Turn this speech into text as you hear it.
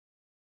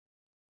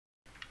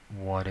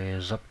What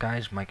is up,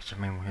 guys?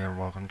 Meikitamemo here.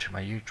 Welcome to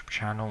my YouTube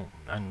channel,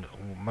 and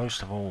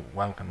most of all,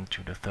 welcome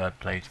to the third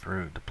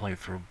playthrough, the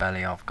playthrough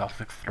Beliar of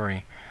Gothic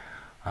 3.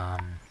 I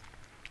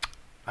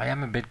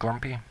am a bit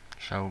grumpy,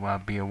 so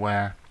be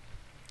aware,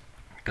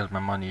 because my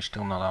money is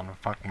still not on the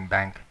fucking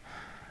bank,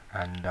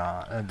 and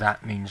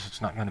that means it's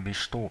not going to be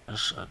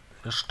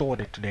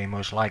stored today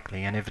most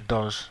likely, and if it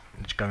does,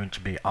 it's going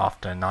to be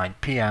after 9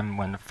 PM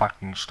when the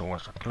fucking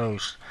stores are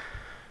closed.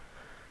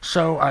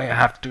 So I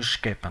have to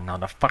skip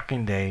another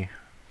fucking day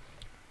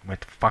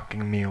with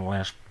fucking meal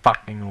as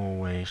fucking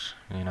always.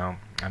 You know,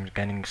 I'm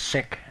getting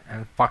sick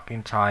and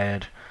fucking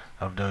tired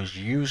of those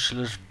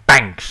useless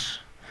banks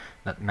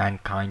that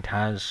mankind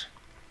has.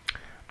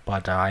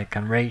 But I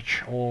can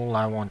rage all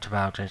I want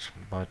about it,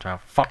 but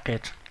fuck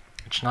it.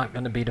 It's not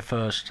gonna be the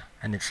first,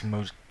 and it's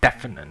most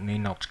definitely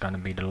not gonna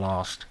be the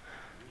last.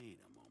 Wait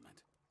a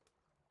moment.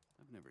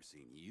 I've never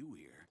seen you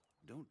here.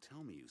 Don't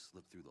tell me you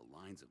slipped through the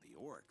lines of the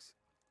orcs.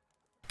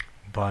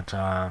 But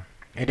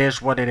it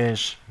is what it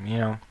is, you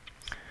know.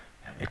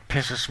 It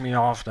pisses me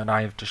off that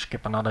I have to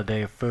skip another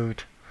day of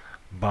food,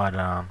 but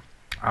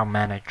I'll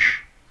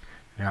manage.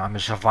 You know, I'm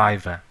a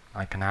survivor.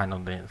 I can handle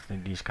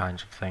these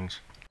kinds of things.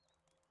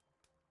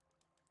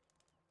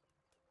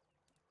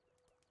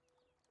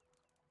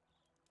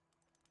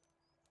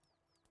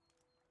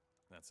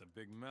 That's a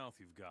big mouth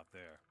you've got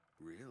there.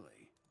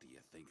 Really? Do you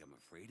think I'm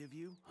afraid of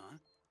you, huh?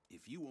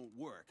 If you won't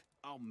work,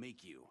 I'll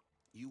make you.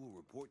 You will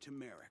report to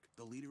Merrick,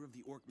 the leader of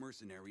the orc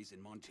mercenaries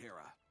in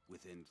Montera,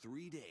 within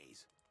 3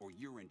 days, or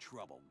you're in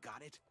trouble,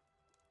 got it?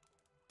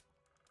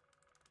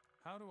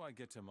 How do I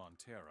get to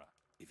Montera?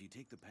 If you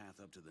take the path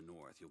up to the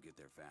north, you'll get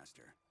there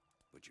faster.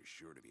 But you're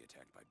sure to be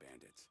attacked by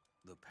bandits.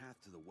 The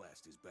path to the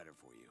west is better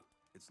for you.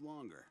 It's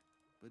longer,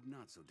 but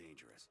not so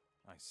dangerous.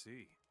 I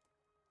see.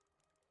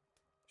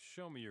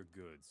 Show me your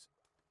goods.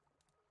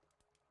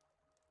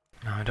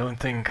 Now, I don't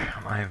think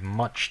I have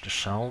much to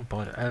sell,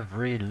 but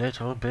every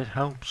little bit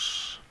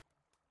helps.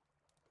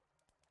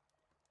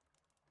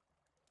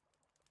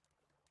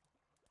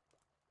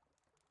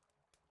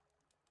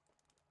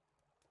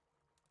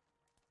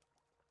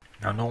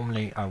 Now,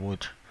 normally I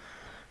would,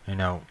 you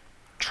know,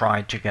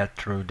 try to get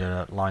through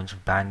the lines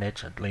of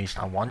bandits. At least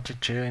I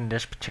wanted to in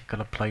this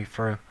particular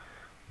playthrough,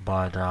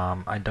 but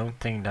I don't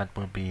think that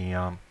will be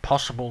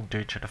possible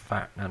due to the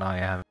fact that I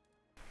have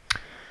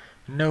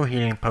no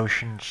healing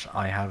potions.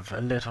 I have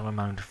a little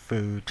amount of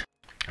food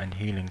and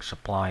healing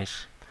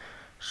supplies,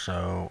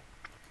 so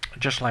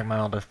just like my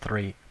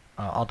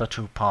other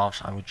two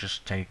paths, I would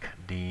just take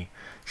the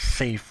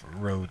safe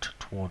road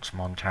towards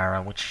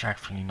Montera, which is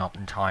actually not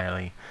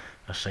entirely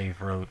a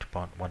safe road,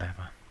 but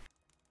whatever.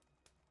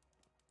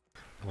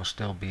 There will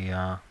still be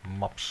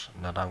mobs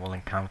that I will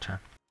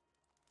encounter.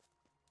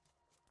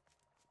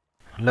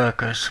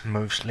 Lurkers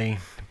mostly,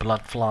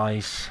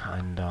 bloodflies,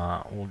 and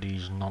all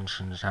these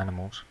nonsense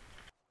animals,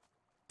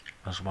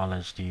 as well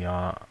as the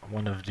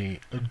one of the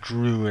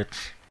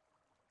druids.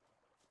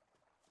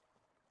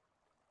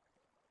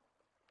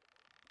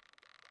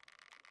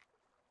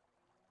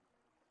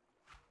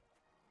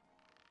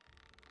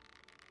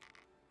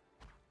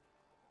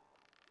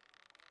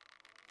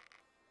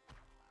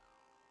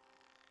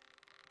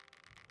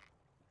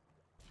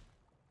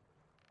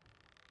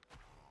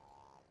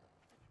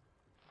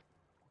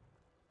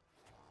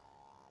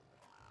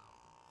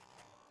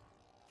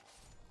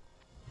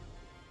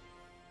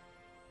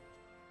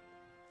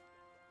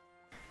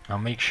 Now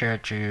make sure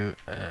to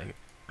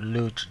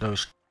loot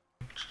those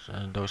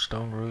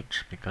stone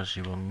roots, because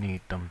you will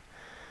need them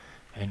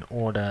in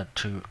order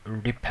to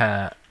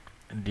repair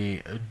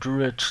the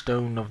druid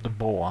stone of the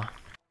boar,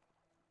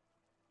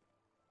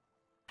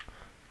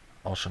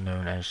 also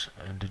known as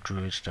the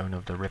druid stone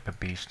of the ripper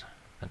beast.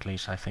 At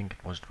least I think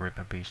it was the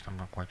ripper beast, I'm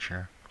not quite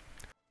sure.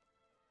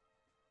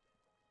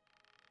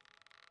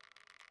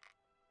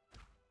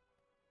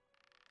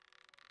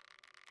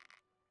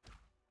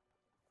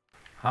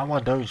 How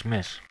are those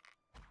miss?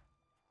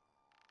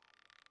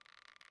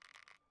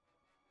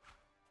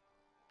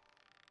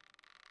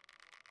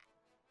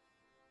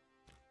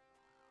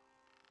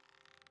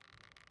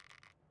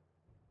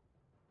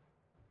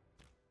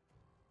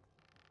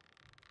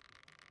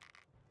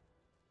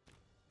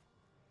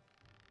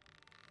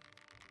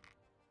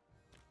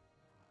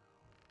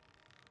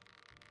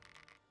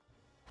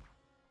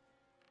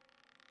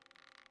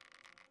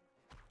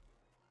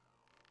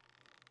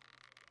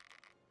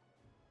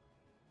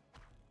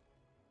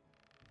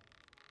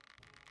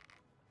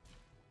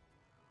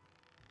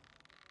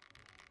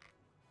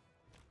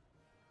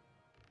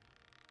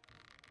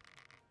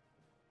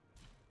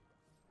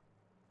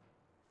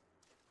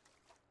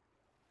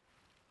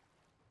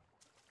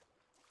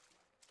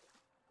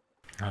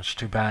 Now, it's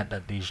too bad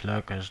that these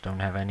lurkers don't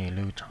have any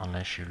loot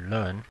unless you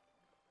learn,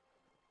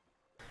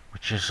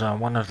 which is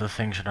one of the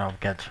things that I'll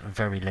get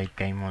very late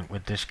game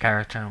with this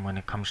character when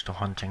it comes to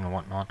hunting and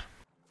whatnot.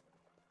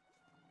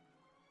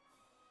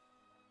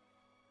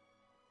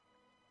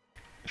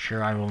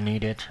 Sure, I will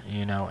need it,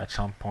 you know, at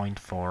some point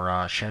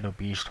for shadow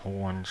beast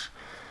horns,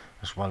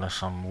 as well as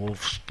some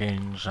wolf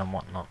skins and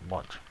whatnot,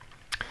 but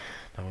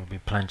there will be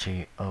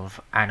plenty of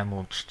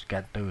animals to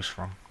get those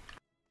from.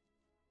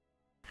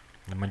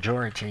 The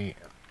majority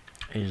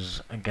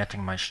is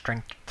getting my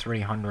strength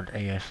 300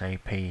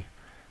 ASAP,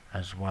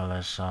 as well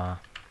as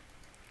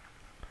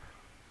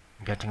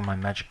getting my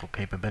magical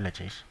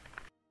capabilities.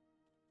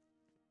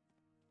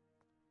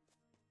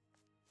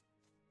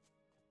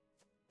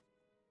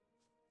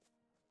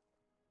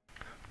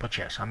 But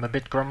yes, I'm a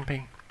bit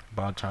grumpy,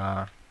 but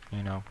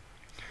you know,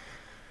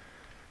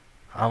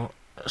 I'll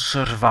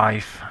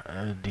survive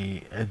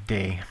the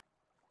day.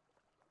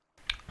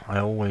 I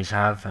always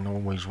have and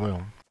always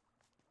will.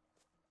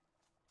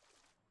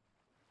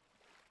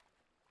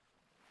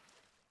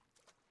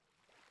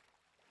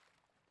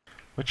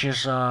 Which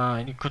is,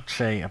 you could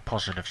say, a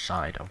positive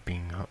side of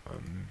being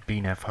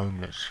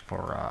homeless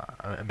for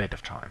a bit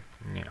of time.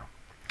 You know,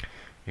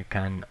 you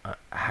can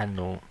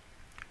handle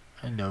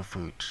no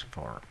food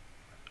for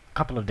a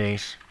couple of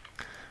days.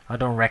 I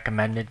don't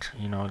recommend it.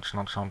 You know, it's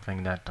not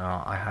something that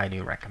I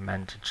highly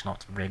recommend. It's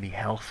not really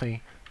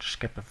healthy to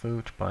skip the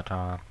food,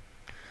 but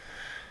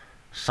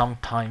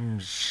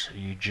sometimes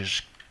you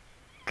just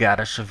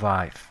gotta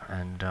survive.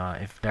 And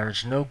if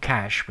there's no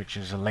cash, which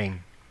is a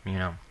lame, you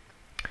know.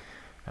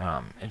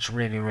 It's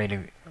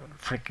really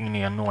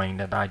freakingly annoying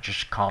that I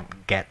just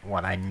can't get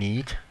what I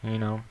need, you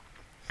know,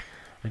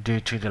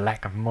 due to the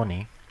lack of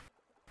money.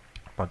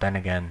 But then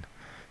again,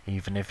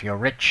 even if you're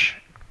rich,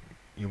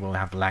 you will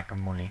have lack of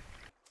money.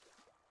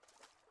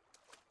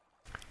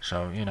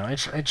 So, you know,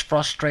 it's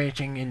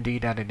frustrating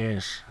indeed that it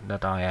is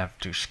that I have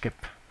to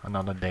skip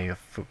another day of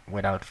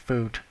without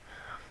food.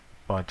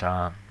 But,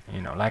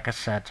 you know, like I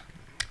said,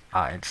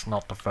 it's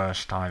not the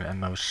first time,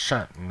 and most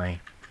certainly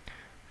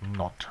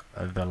not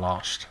the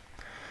last.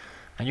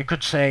 And you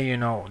could say, you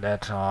know,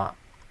 that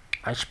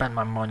I spend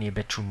my money a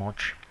bit too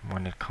much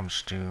when it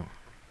comes to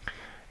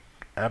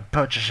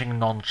purchasing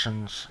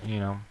nonsense, you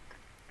know.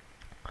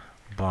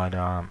 But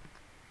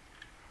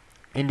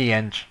in the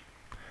end,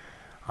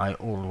 I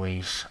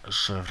always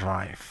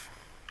survive.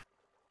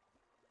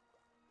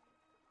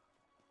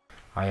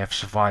 I have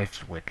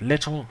survived with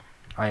little,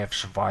 I have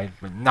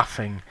survived with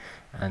nothing,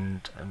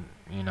 and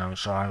you know,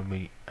 so I'll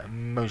be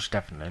most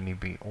definitely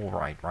be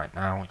alright right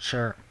now.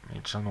 Sure,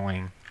 it's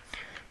annoying.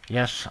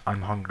 Yes,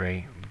 I'm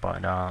hungry,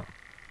 but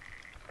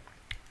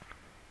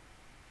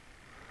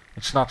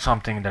it's not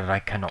something that I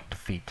cannot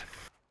defeat.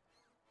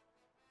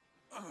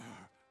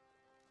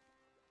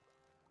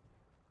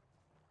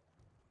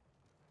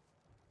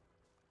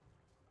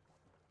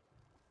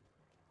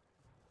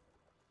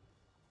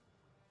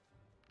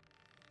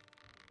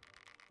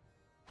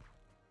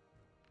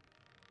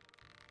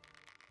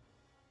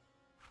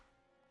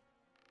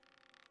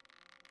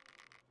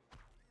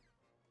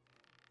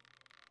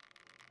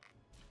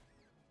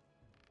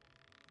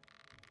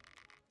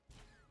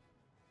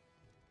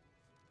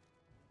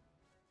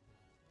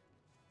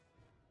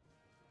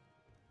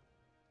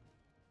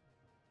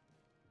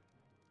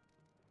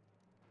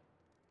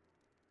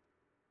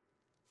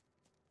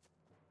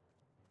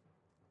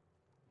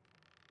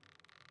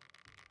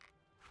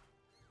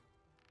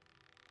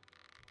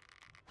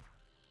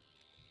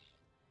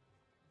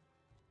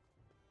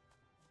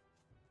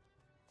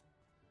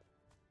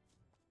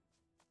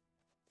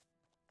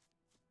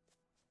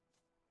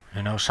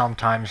 You know,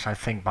 sometimes I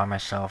think by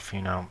myself,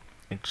 you know,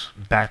 it's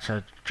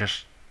better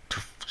just to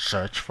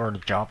search for the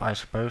job, I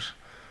suppose,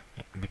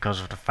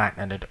 because of the fact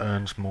that it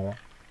earns more.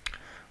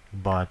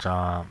 But,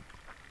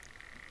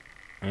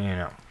 you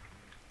know,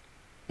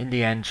 in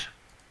the end,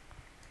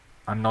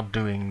 I'm not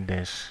doing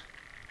this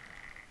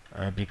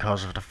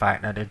because of the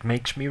fact that it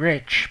makes me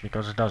rich,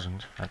 because it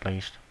doesn't, at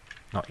least,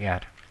 not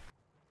yet.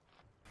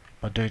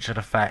 But due to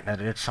the fact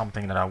that it's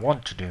something that I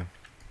want to do,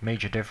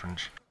 major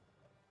difference.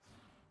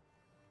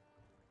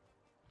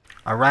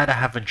 I'd rather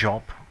have a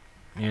job,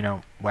 you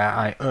know, where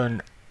I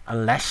earn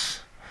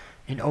less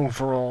in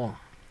overall,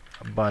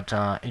 but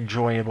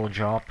enjoyable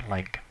job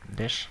like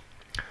this,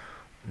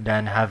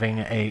 than having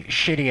a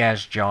shitty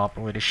ass job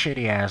with a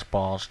shitty ass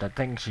boss that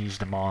thinks he's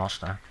the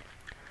master,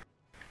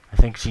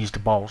 thinks he's the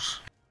boss,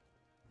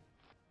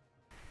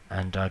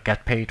 and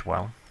get paid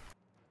well.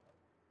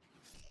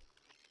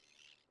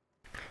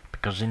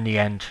 Because in the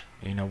end,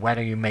 you know,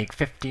 whether you make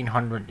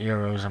 1,500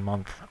 euros a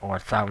month, or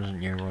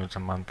 1,000 euros a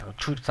month, or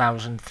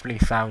 2,000,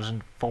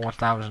 3,000,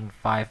 4,000,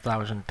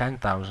 5,000,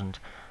 10,000,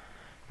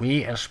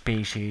 we as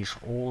species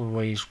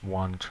always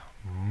want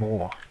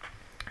more.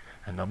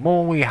 And the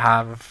more we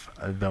have,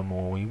 the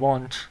more we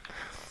want.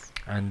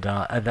 And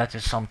that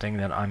is something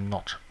that I'm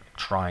not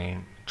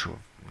trying to,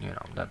 you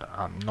know, that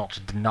I'm not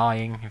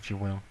denying, if you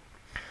will.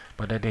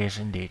 But it is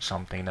indeed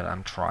something that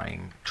I'm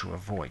trying to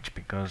avoid,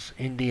 because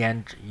in the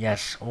end,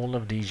 yes, all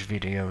of these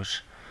videos,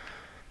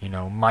 you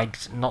know,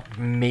 might not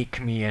make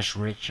me as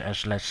rich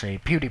as, let's say,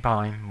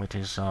 PewDiePie with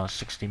his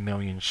 60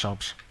 million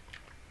subs,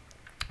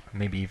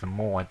 maybe even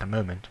more at the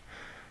moment.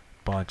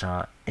 But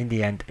in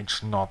the end,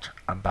 it's not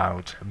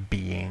about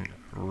being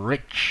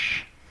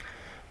rich.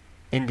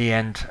 In the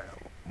end,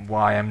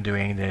 why I'm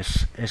doing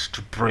this is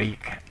to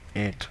break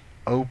it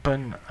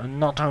open,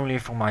 not only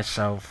for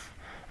myself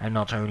and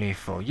not only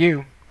for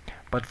you,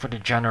 but for the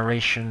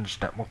generations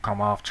that will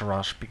come after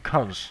us,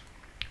 because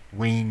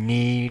we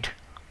need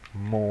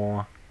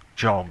more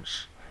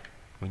jobs.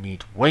 We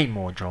need way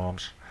more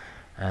jobs.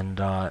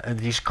 And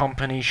these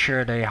companies,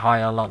 sure, they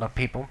hire a lot of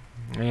people,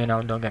 you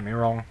know, don't get me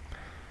wrong,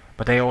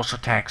 but they also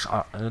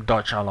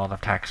dodge a lot of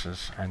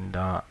taxes, and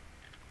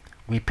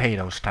we pay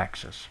those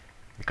taxes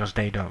because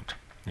they don't,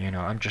 you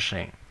know. I'm just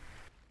saying.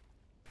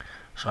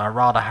 So I'd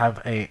rather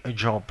have a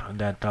job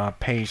that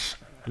pays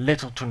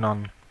little to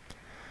none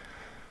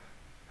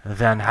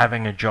than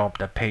having a job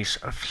that pays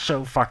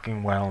so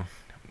fucking well,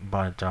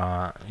 but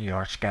you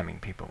are scamming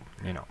people,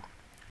 you know.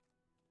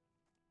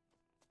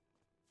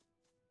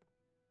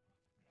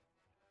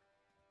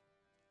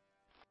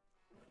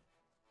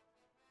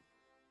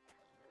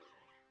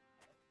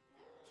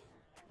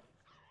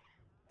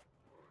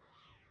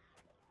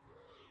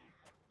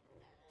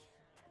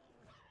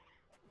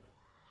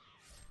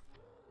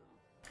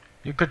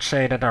 You could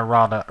say that I'd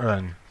rather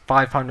earn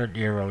 500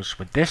 euros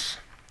with this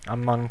a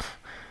month,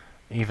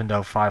 even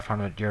though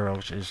 500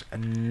 euros is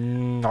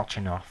not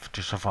enough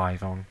to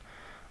survive on,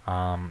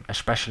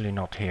 especially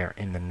not here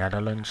in the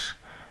Netherlands,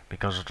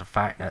 because of the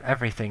fact that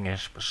everything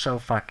is so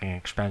fucking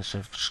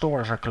expensive.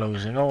 Stores are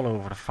closing all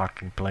over the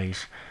fucking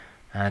place,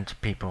 and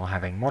people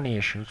having money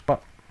issues.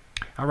 But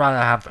I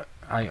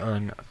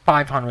earn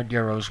 500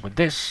 euros with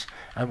this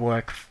and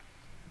work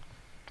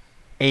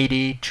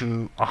 80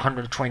 to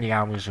 120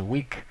 hours a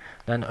week,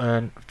 then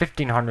earn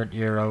 1500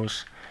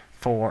 euros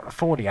for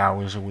 40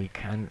 hours a week.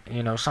 And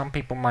you know, some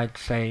people might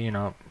say, you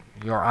know,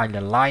 you're either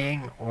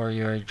lying or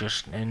you're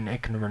just an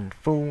ignorant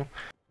fool,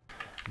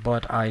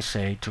 but I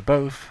say to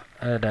both,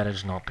 that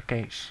is not the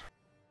case.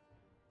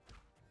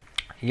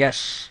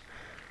 Yes,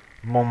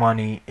 more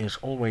money is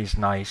always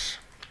nice,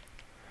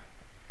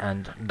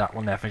 and that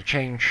will never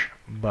change,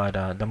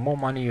 but the more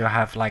money you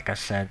have, like I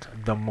said,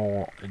 the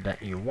more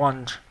that you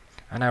want,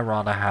 and I'd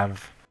rather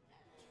have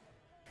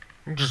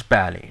just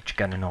barely to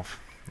get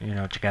enough, you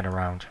know, to get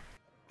around.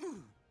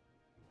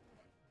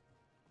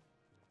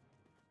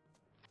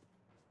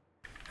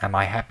 Am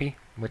I happy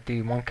with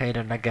the 1k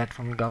that I get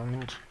from the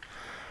government?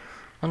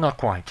 Well, not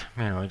quite,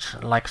 you know, it's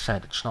like I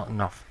said, it's not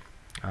enough.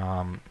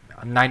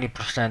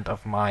 90%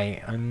 of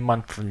my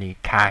monthly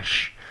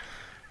cash,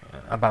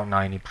 about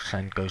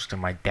 90% goes to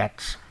my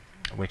debts,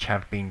 which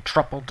have been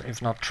tripled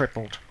if not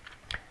tripled,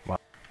 well,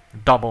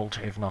 doubled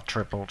if not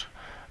tripled,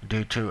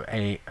 due to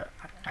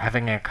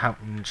having an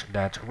accountant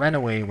that ran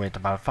away with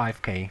about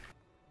 5k.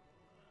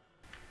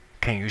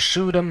 Can you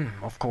sue them?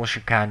 Of course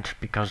you can't,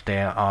 because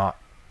they are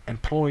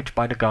employed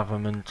by the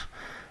government,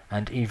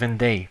 and even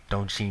they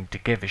don't seem to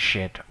give a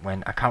shit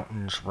when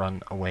accountants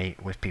run away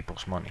with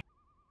people's money.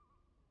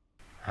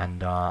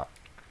 And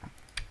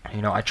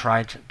you know, I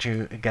tried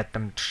to get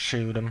them to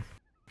sue them,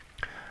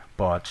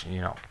 but you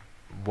know,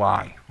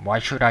 why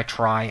should I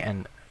try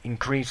and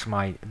increase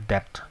my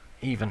debt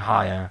even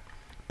higher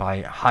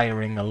by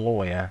hiring a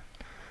lawyer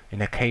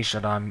in a case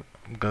that I'm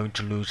going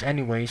to lose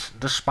anyways,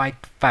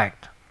 despite the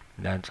fact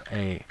that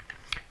a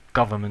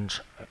government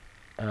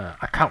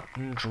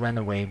accountant ran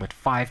away with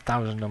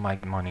 5,000 of my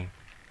money,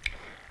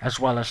 as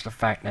well as the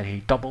fact that he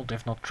doubled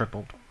if not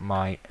tripled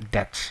my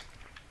debts,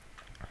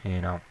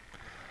 you know.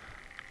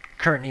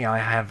 Currently I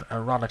have a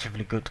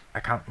relatively good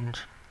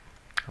accountant,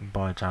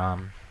 but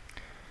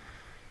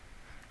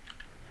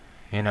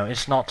you know,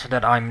 it's not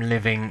that I'm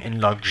living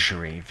in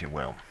luxury, if you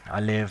will.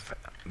 I live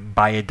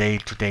by a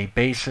day-to-day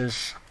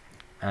basis,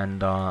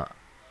 and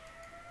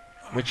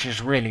which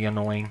is really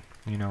annoying,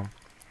 you know.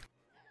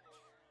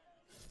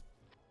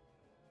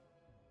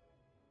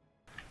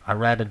 I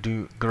rather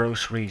do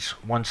groceries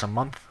once a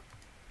month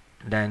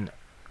than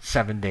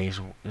 7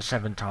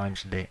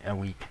 times a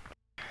week,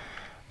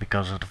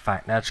 because of the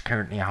fact that's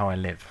currently how I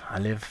live. I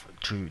live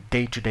to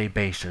day-to-day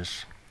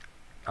basis.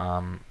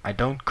 I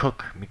don't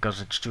cook because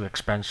it's too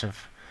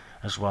expensive,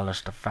 as well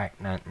as the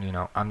fact that, you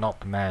know, I'm not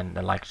the man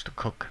that likes to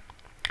cook.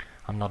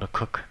 I'm not a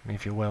cook,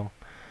 if you will.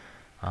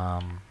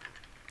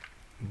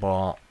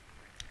 But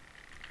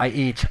I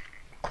eat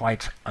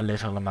quite a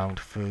little amount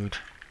of food.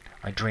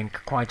 I drink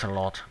quite a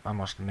lot, I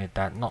must admit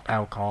that. Not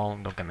alcohol,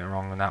 don't get me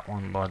wrong on that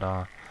one,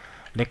 but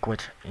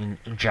liquid in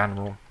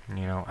general.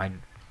 You know, I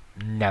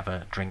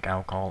never drink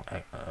alcohol.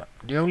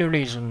 The only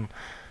reason,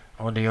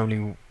 or the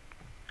only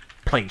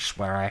place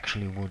where I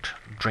actually would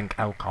drink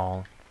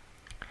alcohol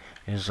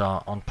is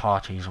on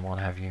parties and what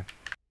have you.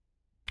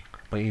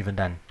 But even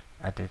then,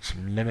 at its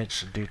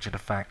limits, due to the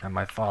fact that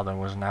my father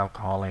was an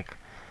alcoholic,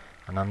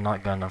 and I'm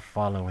not gonna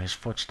follow his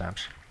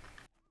footsteps.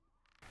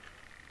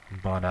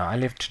 But I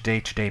live to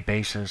day-to-day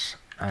basis,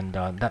 and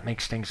that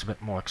makes things a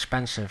bit more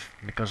expensive,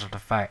 because of the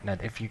fact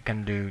that if you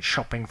can do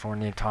shopping for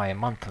an entire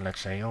month, let's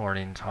say, or an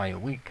entire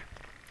week,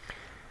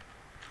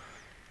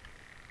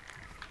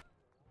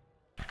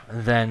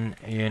 then,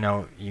 you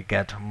know, you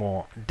get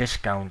more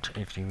discount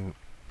if you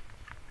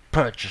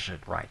purchase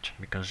it right,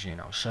 because, you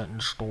know, certain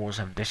stores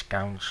have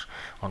discounts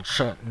on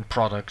certain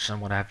products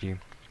and what have you.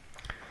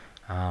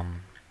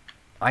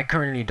 I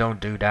currently don't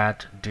do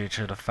that, due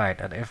to the fact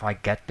that if I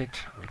get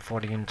it for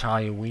the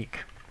entire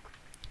week,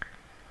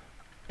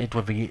 it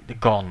will be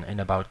gone in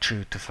about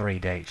 2 to 3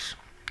 days.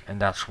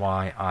 And that's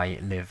why I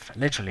live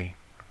literally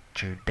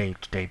to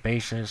day-to-day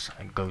basis.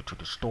 I go to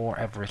the store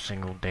every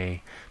single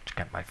day to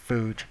get my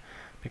food,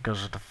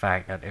 because of the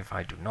fact that if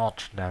I do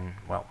not, then,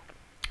 well,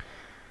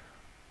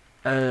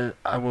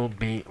 I will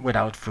be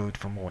without food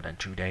for more than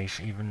 2 days,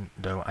 even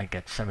though I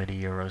get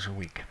 70 euros a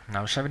week.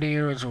 Now 70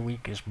 euros a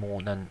week is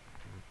more than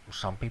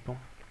some people.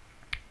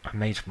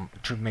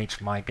 Two mates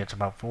might get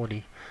about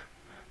 30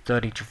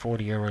 to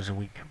 40 euros a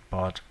week,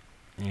 but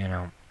you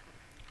know,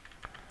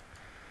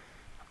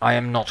 I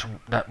am not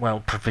that well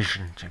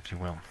provisioned, if you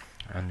will.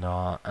 And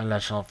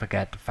let's not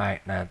forget the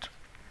fact that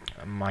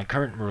my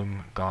current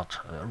room got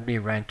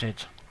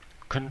re-rented.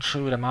 Couldn't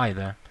sue them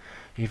either,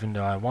 even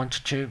though I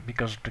wanted to,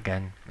 because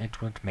again,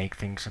 it would make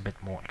things a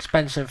bit more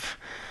expensive,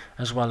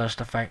 as well as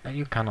the fact that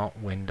you cannot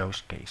win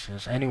those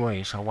cases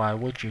anyway, so why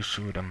would you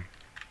sue them?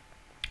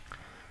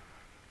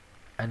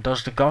 And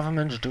does the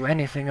government do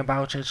anything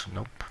about it?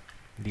 Nope.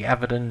 The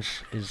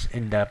evidence is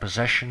in their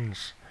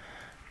possessions,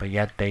 but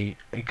yet they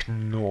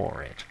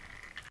ignore it.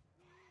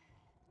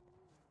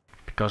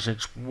 Because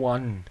it's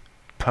one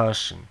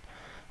person,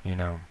 you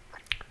know.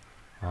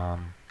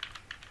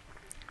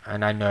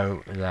 And I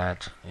know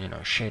that, you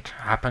know, shit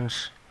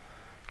happens,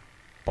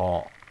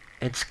 but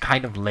it's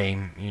kind of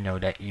lame, you know,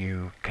 that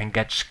you can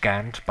get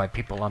scammed by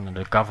people under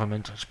the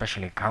government,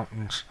 especially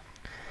accountants,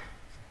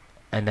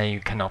 and then you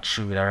cannot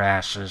sue their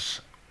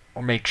asses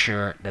or make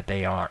sure that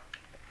they are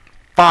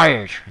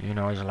fired, you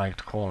know, as I like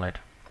to call it.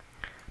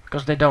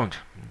 Because they don't.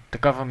 The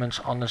governments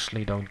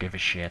honestly don't give a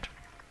shit.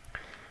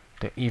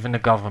 Even the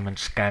government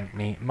scammed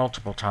me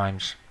multiple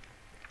times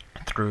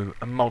through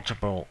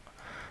multiple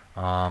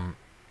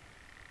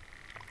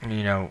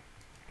you know,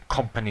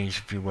 companies,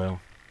 if you will,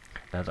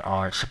 that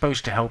are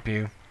supposed to help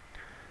you,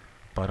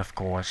 but of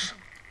course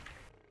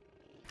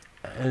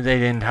they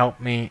didn't help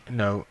me.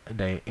 No,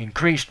 they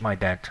increased my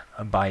debt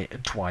by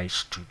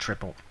twice to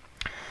triple.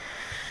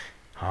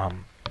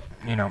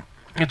 You know,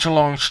 it's a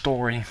long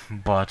story,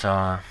 but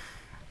I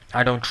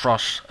don't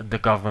trust the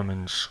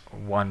governments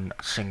one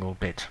single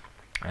bit,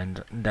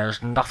 and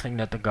there's nothing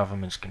that the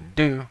governments can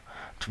do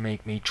to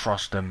make me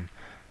trust them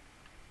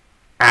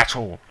at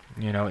all.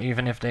 You know,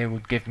 even if they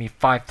would give me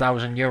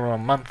 5,000 euro a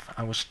month,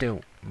 I would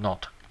still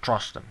not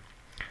trust them.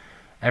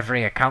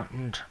 Every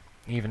accountant,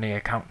 even the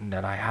accountant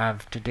that I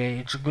have today,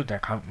 it's a good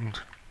accountant.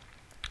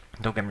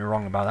 Don't get me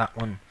wrong about that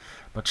one,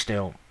 but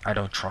still, I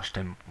don't trust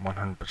him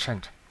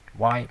 100%.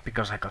 Why?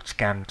 Because I got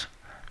scammed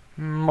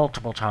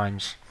multiple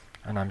times,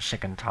 and I'm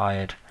sick and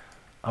tired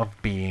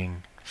of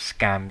being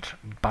scammed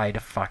by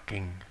the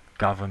fucking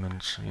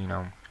governments, you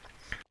know.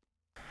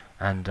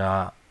 And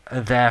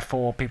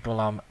therefore,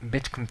 people are a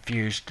bit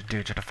confused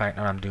due to the fact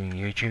that I'm doing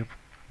YouTube.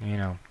 You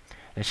know,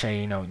 they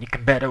say, you know, you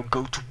can better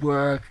go to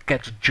work,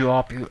 get a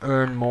job, you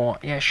earn more.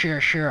 Yeah,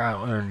 sure,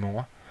 I'll earn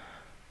more.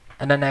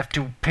 And then I have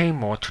to pay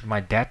more to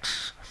my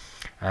debts,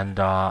 and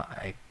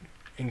I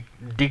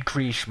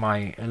decrease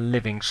my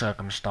living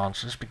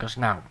circumstances, because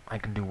now I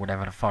can do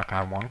whatever the fuck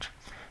I want.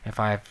 If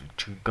I have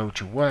to go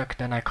to work,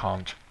 then I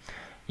can't.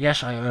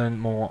 Yes, I earn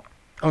more,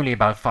 only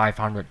about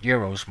 500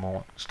 euros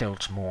more. Still,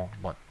 it's more,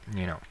 but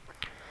you know.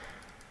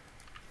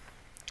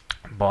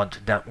 But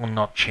that will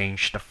not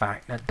change the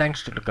fact that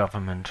thanks to the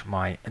government,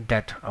 my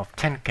debt of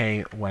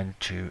 10k went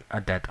to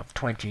a debt of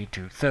 20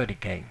 to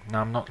 30k.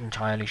 Now I'm not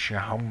entirely sure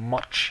how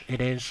much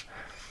it is.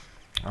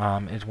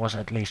 It was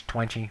at least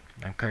 20,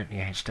 and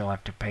currently I still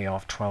have to pay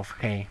off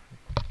 12k,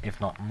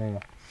 if not more.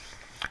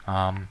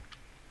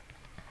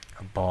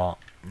 But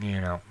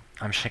you know,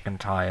 I'm sick and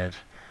tired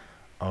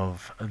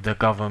of the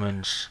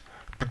governments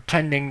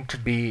pretending to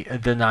be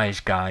the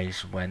nice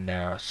guys when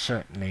they're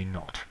certainly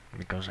not,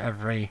 because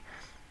every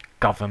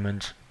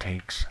government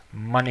takes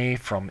money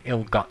from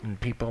ill-gotten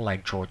people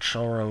like George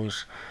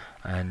Soros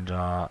and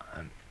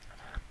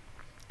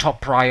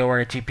top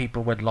priority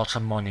people with lots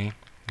of money,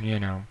 you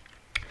know.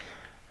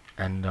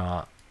 And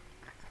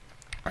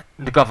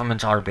the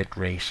governments are a bit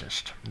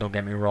racist, don't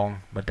get me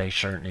wrong, but they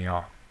certainly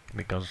are.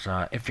 Because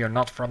if you're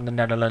not from the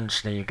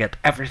Netherlands, then you get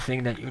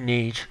everything that you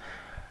need,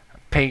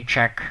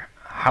 paycheck,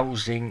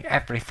 housing,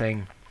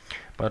 everything.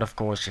 But of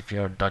course, if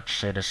you're a Dutch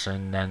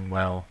citizen, then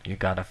well, you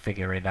gotta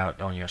figure it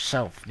out on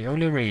yourself. The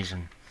only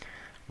reason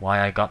why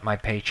I got my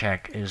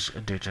paycheck is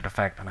due to the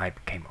fact that I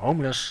became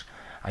homeless.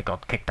 I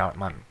got kicked out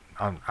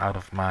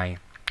of my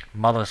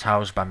mother's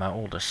house by my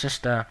older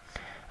sister,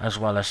 as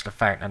well as the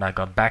fact that I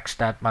got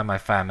backstabbed by my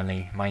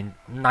family. My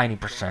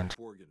 90%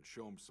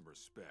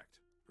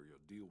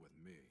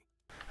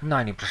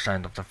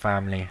 of the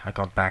family I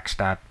got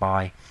backstabbed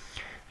by,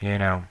 you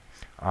know,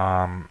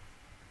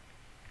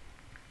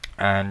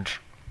 and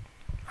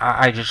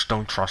I just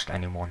don't trust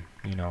anyone,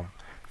 you know.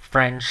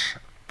 Friends,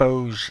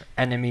 foes,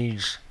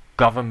 enemies,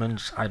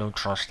 governments, I don't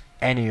trust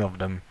any of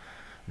them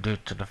due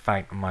to the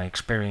fact of my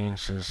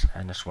experiences,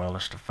 and as well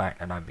as the fact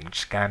that I've been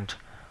scammed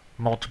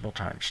multiple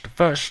times. The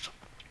first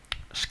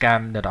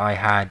scam that I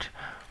had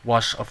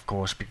was, of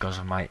course, because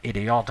of my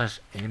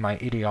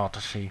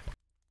idiocy.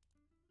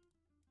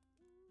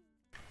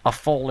 of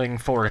falling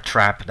for a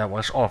trap that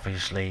was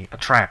obviously a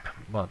trap,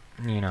 but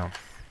you know,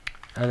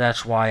 and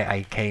that's why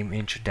I came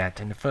into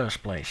debt in the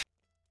first place.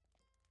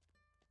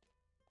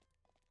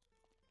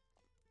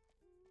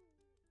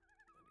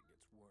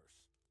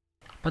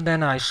 But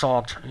then I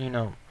sought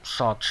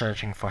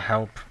searching for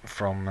help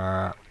from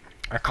a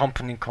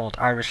company called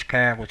Irish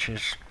Care, which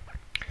is,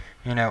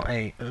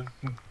 a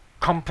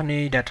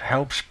company that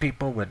helps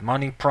people with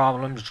money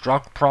problems,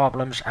 drug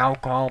problems,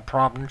 alcohol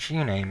problems,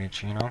 you name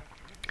it, And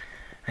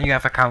you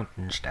have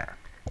accountants there.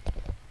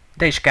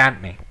 They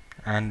scammed me,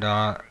 and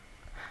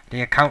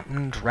the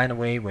accountant ran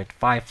away with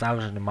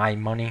 5,000 of my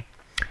money,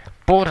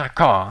 bought a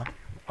car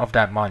of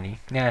that money.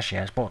 Yes,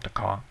 bought the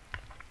car,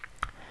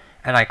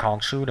 and I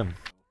can't sue them.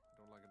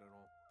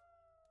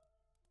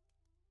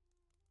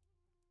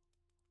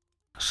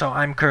 So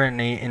I'm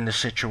currently in the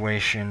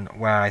situation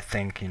where I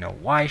think,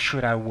 why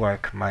should I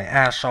work my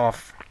ass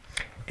off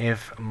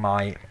if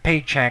my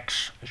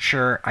paychecks,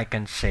 sure, I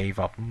can save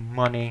up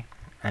money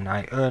and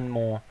I earn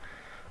more,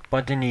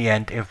 but in the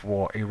end, if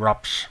war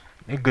erupts,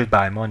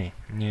 goodbye money,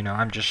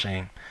 I'm just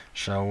saying.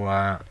 So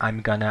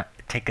I'm gonna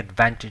take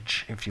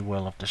advantage, if you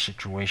will, of the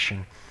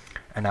situation,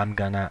 and I'm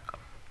gonna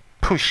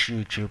push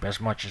YouTube as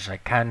much as I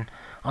can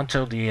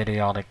until the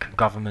idiotic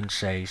government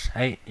says,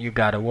 hey, you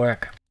gotta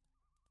work.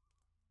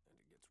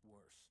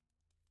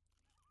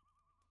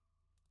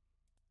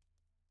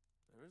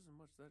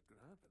 That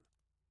could happen.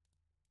 Right.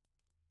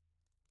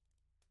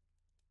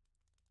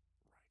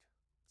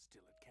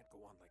 Still, it can't go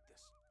on like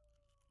this.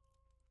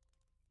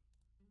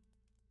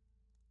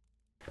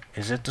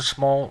 Is it a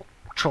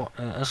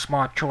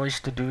smart choice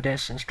to do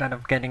this instead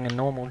of getting a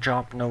normal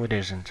job? No, it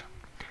isn't.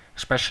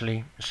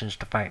 Especially since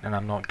the fact that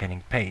I'm not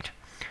getting paid.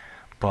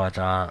 But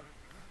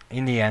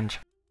in the end,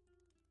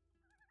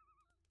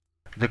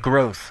 the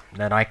growth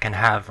that I can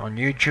have on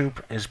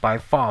YouTube is by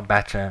far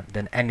better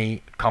than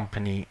any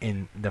company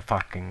in the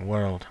fucking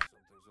world.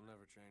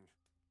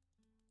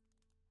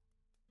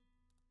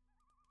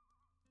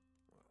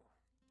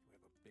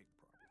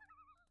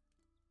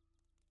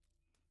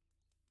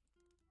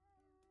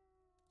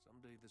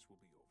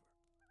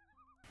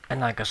 And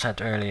like I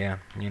said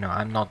earlier,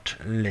 I'm not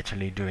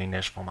literally doing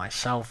this for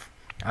myself.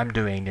 I'm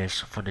doing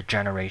this for the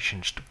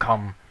generations to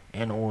come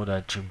in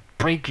order to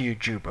break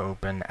YouTube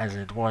open as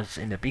it was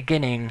in the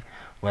beginning,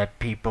 where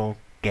people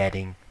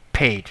getting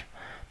paid.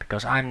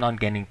 Because I'm not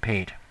getting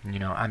paid.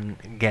 I'm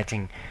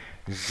getting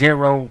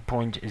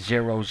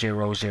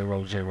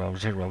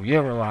 0.00000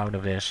 euro out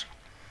of this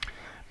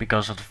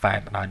because of the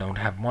fact that I don't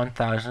have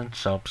 1,000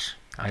 subs.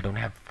 I don't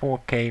have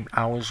 4K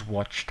hours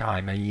watch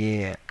time a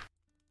year.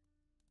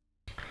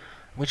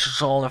 Which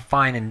is all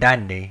fine and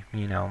dandy,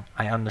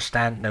 I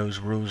understand those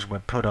rules were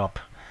put up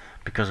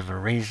because of a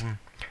reason,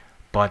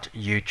 but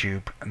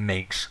YouTube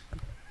makes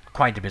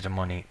quite a bit of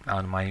money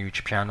out of my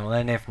YouTube channel,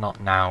 and if not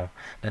now,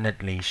 then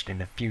at least in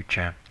the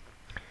future.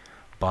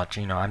 But,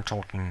 I'm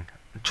talking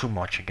too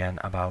much again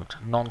about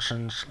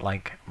nonsense,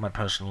 like my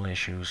personal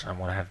issues and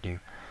what have you.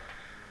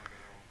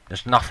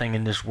 There's nothing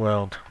in this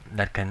world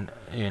that can,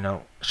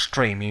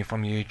 stray me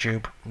from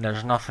YouTube.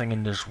 There's nothing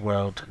in this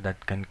world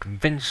that can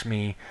convince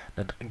me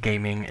that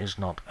gaming is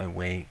not a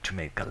way to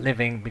make a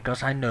living,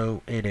 because I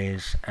know it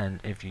is, and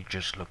if you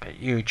just look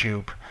at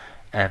YouTube,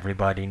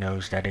 everybody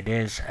knows that it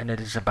is, and it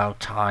is about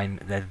time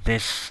that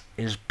this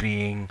is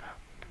being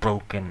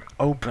broken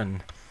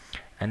open.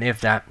 And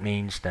if that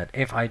means that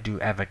if I do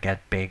ever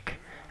get big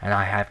and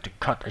I have to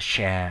cut a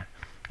share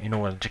in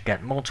order to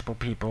get multiple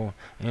people,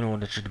 in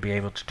order to be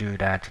able to do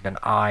that, then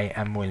I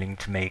am willing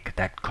to make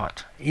that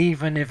cut.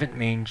 Even if it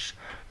means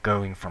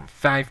going from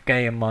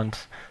 5k a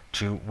month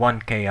to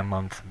 1k a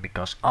month,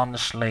 because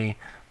honestly,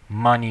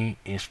 money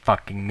is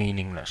fucking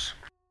meaningless.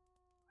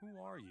 Who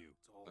are you?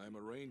 I'm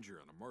a ranger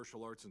and a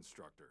martial arts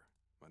instructor.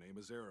 My name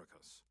is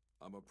Ericus.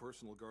 I'm a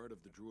personal guard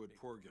of the druid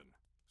Porgan,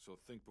 so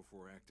think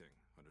before acting,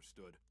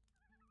 understood?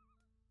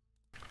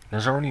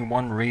 There's only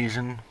one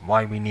reason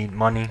why we need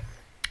money,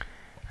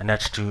 and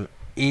that's to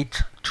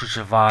eat, to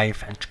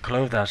survive, and to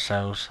clothe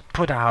ourselves,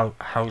 put a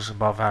house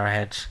above our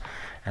heads,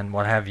 and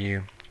what have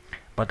you.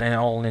 But in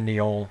the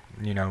all,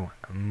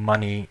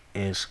 money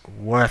is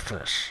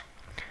worthless.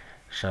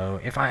 So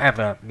if I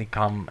ever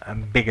become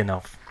big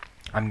enough,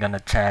 I'm gonna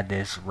tear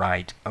this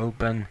right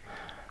open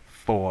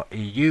for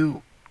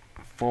you,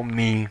 for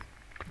me,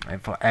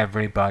 and for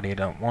everybody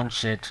that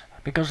wants it.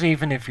 Because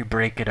even if you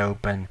break it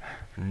open,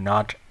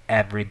 not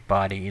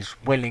everybody is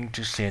willing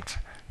to sit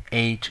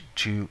 8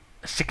 to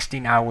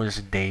 16 hours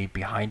a day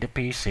behind a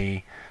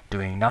PC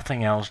doing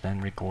nothing else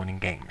than recording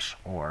games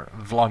or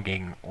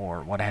vlogging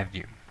or what have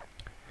you.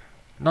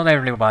 Not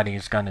everybody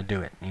is gonna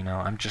do it,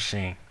 I'm just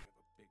saying.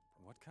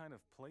 What kind of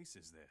place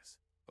is this?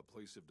 A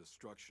place of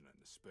destruction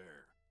and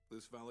despair.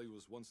 This valley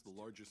was once the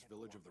largest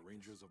village of the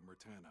Rangers of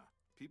Montera.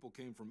 People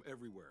came from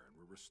everywhere and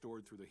were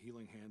restored through the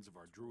healing hands of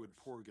our druid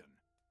Porgan.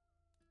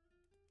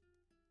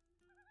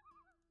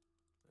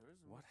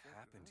 What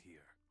happened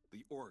here?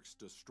 The orcs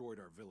destroyed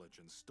our village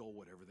and stole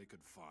whatever they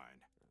could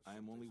find. I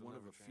am only one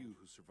of a few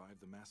who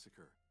survived the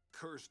massacre.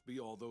 Cursed be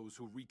all those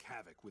who wreak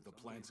havoc with the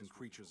plants and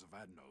creatures of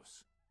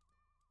Adnos.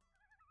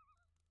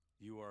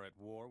 You are at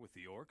war with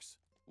the orcs?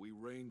 We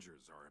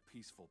rangers are a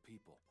peaceful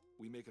people.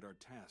 We make it our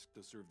task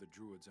to serve the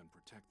druids and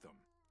protect them.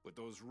 But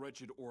those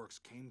wretched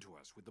orcs came to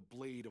us with the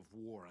blade of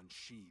war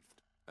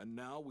unsheathed. And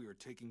now we are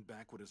taking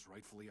back what is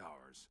rightfully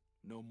ours.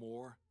 No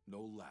more,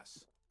 no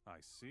less. I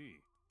see.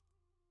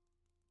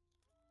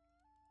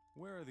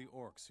 Where are the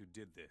orcs who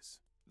did this?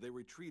 They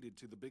retreated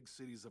to the big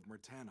cities of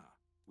Montera.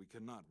 We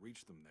cannot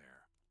reach them there.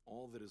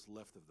 All that is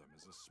left of them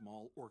is a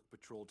small orc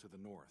patrol to the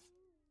north.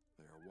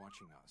 They are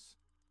watching us.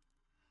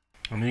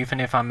 And even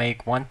if I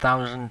make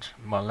 1,000,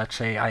 well, let's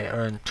say I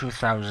earn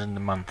 2,000 a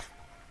month,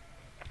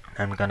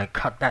 I'm gonna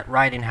cut that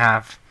right in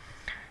half,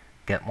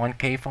 get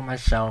 1k for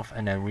myself,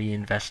 and then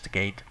reinvest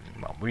the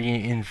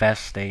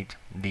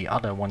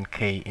other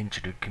 1k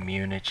into the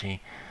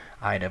community,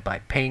 either by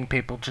paying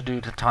people to do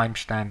the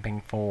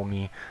timestamping for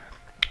me,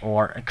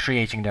 or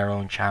creating their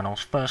own channels.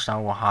 First I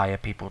will hire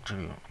people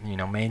to,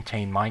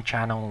 maintain my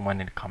channel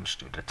when it comes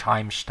to the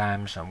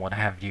timestamps and what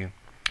have you.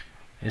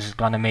 Is it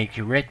gonna make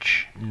you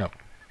rich? No.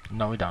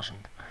 No, it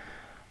doesn't.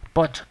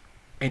 But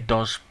it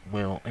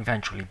will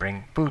eventually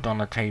bring food on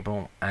the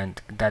table,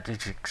 and that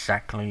is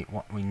exactly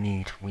what we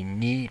need. We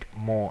need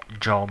more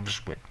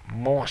jobs with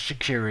more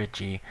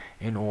security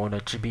in order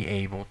to be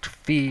able to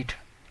feed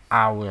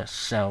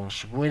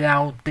ourselves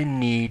without the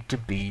need to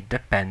be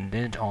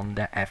dependent on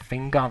the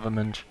effing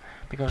government.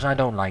 Because I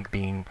don't like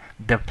being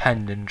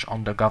dependent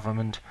on the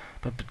government,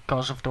 but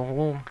because of the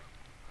whole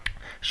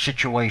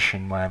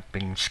situation where I've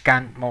been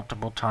scammed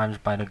multiple times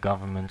by the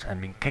government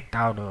and been kicked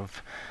out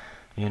of,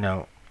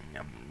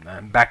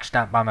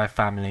 backstabbed by my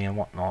family and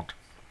whatnot,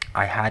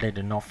 I had it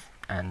enough,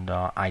 and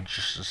I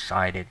just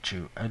decided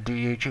to do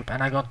YouTube,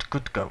 and I got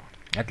good to go.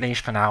 At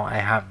least for now I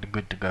have the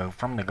good to go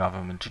from the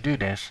government to do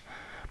this,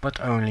 but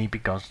only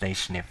because they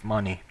sniff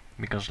money.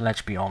 Because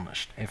let's be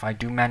honest, if I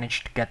do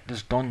manage to get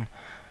this done,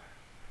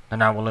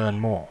 then I will earn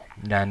more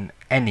than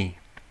any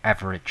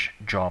average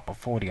job of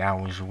 40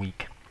 hours a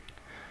week.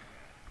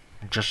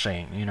 Just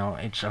saying,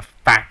 it's a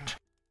fact.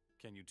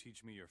 Can you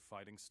teach me your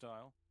fighting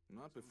style?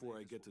 Not before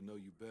I get to know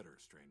you better,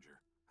 stranger.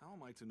 How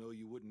am I to know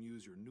you wouldn't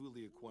use your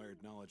newly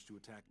acquired knowledge to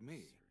attack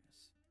me?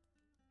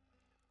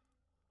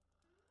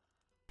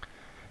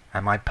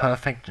 Am I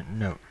perfect?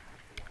 No.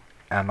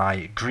 Am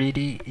I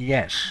greedy?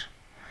 Yes.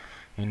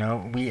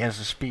 We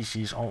as a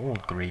species are all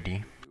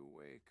greedy. You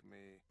wake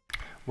me.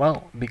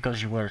 Well,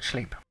 because you were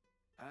asleep.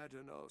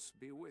 Adanos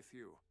be with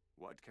you.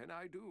 What can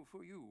I do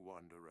for you,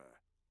 wanderer?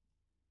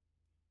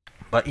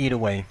 But either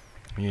way,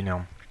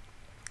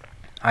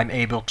 I'm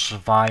able to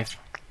survive,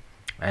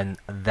 and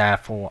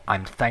therefore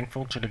I'm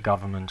thankful to the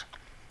government,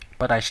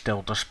 but I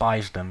still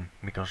despise them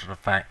because of the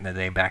fact that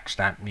they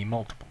backstabbed me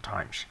multiple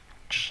times.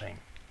 Just saying.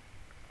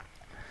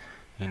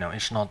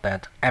 It's not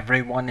that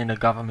everyone in the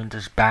government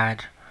is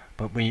bad,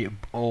 but we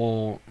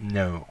all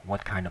know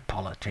what kind of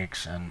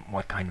politics and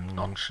what kind of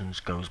nonsense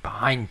goes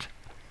behind,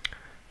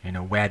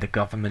 where the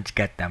governments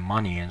get their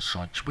money and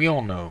such. We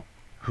all know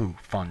who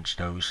funds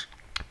those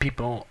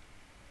people,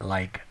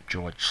 like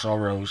George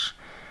Soros,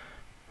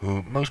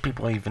 who most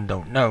people even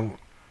don't know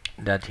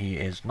that he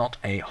is not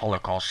a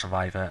Holocaust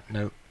survivor.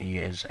 No, he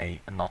is a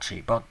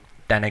Nazi. But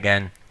then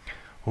again,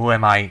 who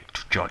am I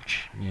to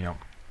judge?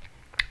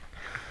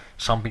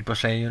 Some people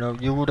say,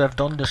 you would have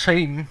done the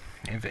same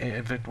if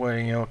it were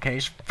in your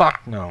case.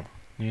 Fuck no,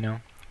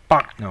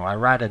 fuck no. I'd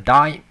rather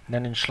die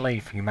than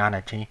enslave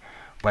humanity.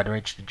 Whether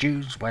it's the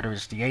Jews, whether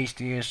it's the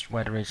atheists,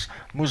 whether it's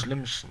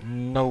Muslims,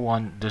 no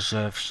one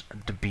deserves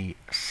to be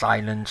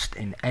silenced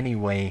in any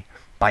way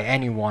by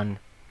anyone,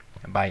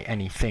 by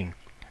anything,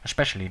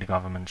 especially the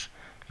governments.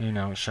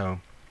 So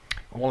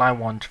all I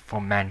want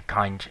for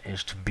mankind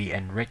is to be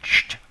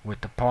enriched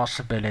with the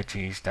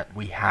possibilities that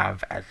we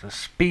have as a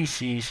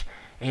species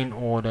in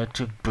order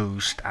to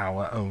boost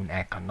our own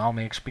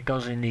economics,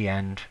 because in the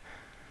end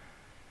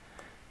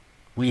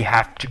we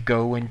have to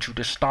go into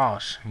the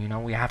stars.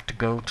 We have to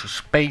go to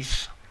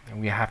space,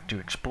 and we have to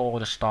explore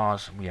the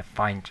stars. We have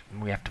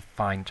to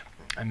find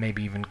and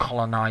maybe even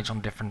colonize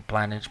on different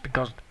planets,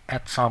 because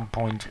at some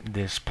point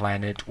this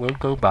planet will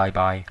go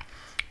bye-bye,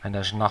 and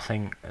there's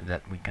nothing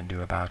that we can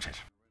do about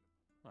it.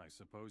 I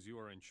suppose you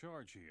are in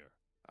charge here.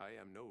 I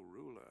am no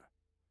ruler.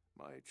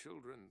 My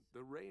children,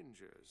 the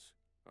Rangers,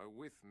 are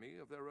with me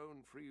of their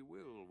own free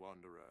will,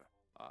 wanderer.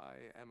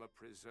 I am a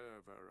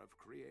preserver of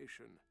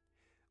creation.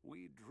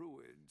 We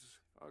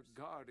druids are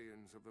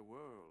guardians of the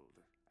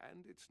world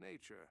and its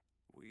nature.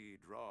 We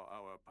draw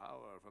our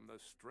power from the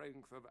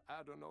strength of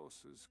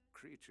Adanos's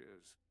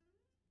creatures.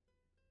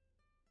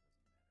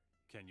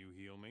 Can you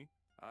heal me?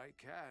 I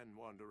can,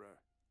 wanderer.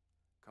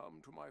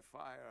 Come to my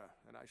fire,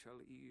 and I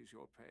shall ease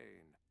your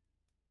pain.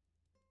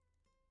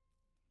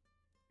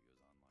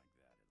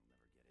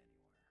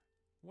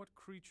 What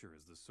creature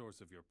is the source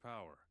of your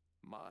power?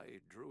 My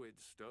druid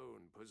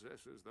stone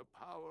possesses the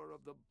power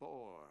of the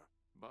boar,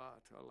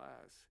 but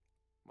alas,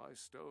 my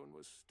stone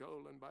was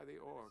stolen by the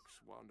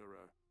orcs,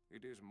 wanderer.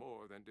 It is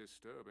more than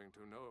disturbing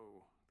to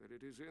know that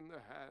it is in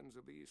the hands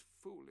of these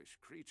foolish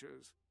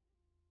creatures.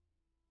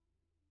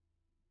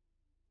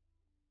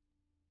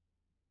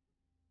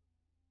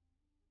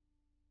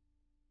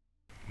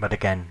 But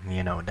again,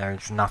 you know,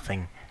 there's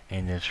nothing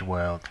in this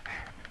world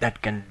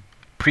that can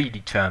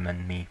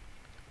predetermine me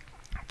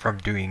from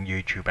doing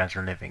YouTube as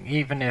a living.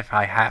 Even if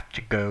I have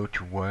to go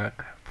to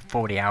work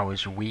 40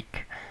 hours a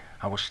week,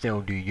 I will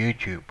still do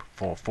YouTube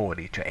for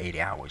 40 to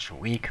 80 hours a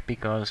week,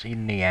 because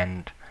in the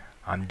end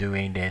I'm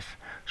doing this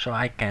so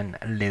I can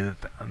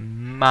live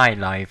my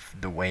life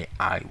the way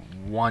I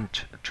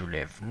want to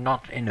live.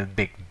 Not in a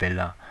big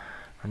villa,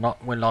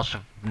 not with lots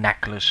of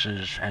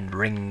necklaces and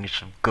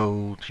rings of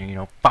gold, you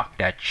know, fuck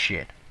that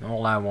shit.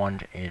 All I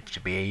want is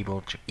to be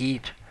able to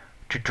eat,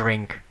 to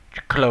drink,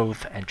 to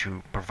clothe, and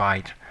to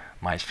provide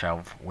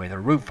myself with a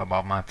roof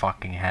above my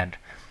fucking head.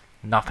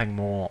 Nothing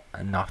more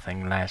and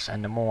nothing less.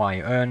 And the more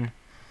I earn,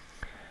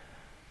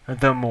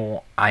 the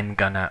more I'm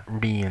gonna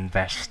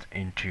reinvest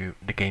into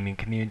the gaming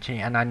community.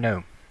 And I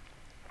know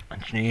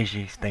it's an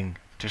easy thing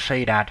to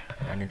say that,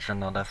 and it's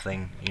another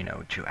thing, you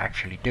know, to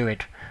actually do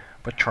it.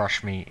 But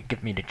trust me,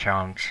 give me the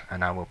chance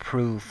and I will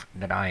prove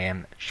that I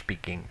am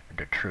speaking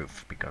the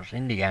truth. Because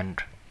in the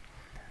end,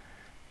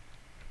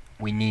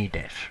 we need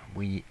this.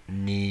 We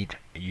need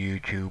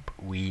YouTube.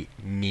 We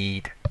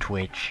need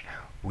Twitch.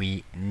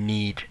 We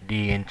need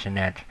the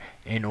internet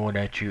in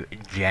order to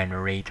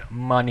generate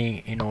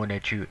money, in order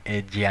to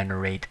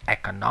generate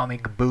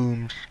economic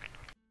booms.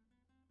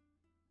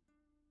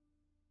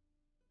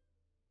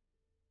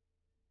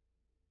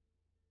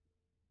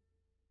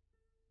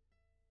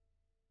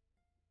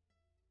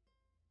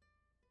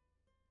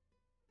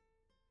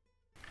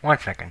 One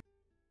second.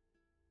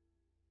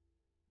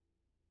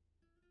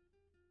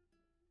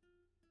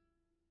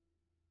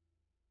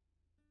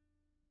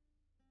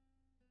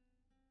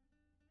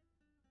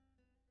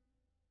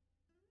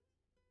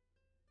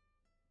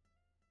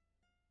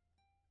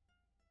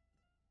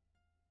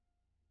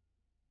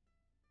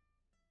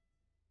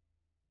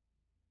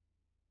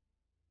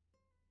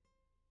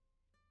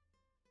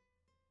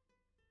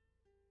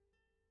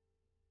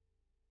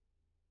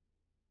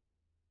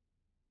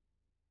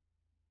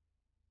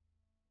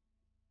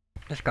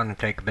 It's gonna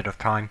take a bit of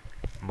time,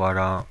 but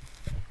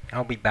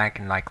I'll be back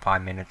in like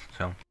 5 minutes or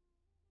so.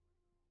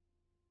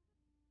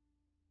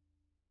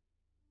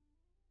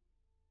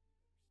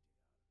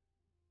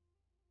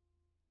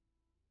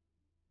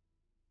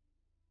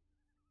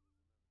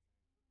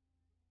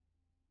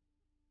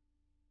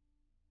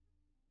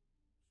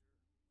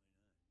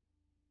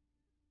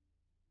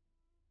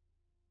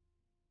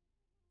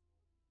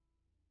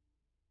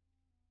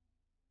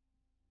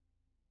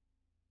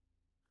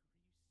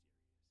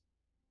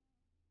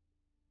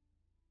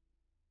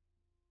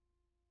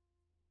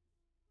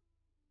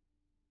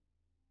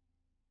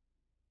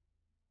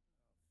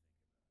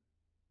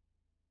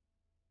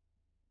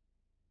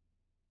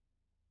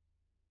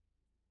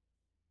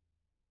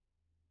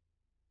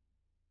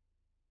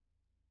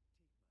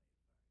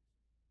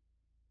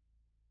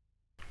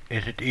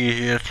 Is it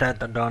easier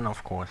said than done?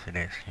 Of course it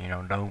is. You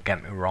know, don't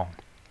get me wrong.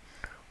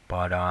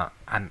 But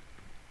I'm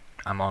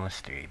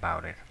honest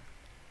about it.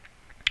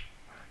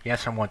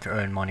 Yes, I want to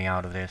earn money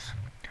out of this.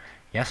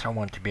 Yes, I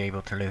want to be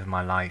able to live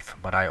my life,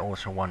 but I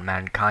also want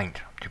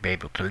mankind to be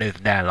able to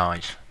live their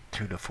lives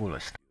to the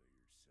fullest.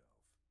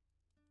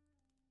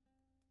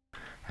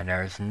 And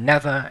there is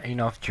never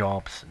enough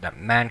jobs that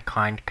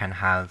mankind can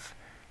have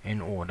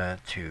in order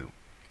to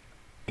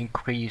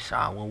increase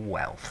our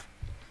wealth,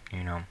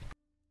 you know.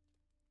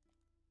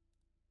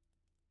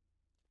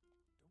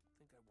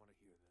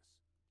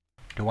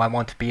 Do I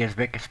want to be as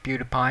big as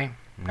PewDiePie?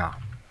 No.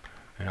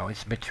 You know,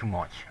 it's a bit too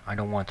much. I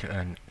don't want to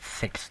earn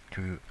 6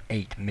 to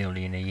 8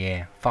 million a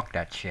year. Fuck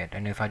that shit.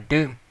 And if I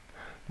do,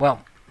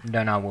 well,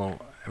 then I will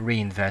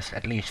reinvest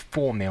at least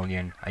 4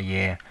 million a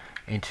year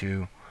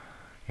into,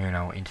 you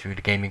know, into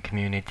the gaming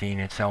community in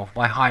itself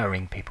by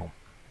hiring people.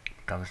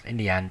 Because in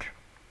the end,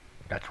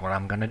 that's what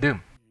I'm gonna do.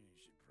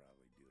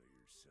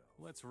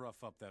 Let's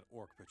rough up that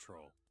orc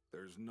patrol.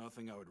 There's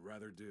nothing I would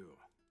rather do,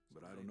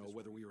 but I don't know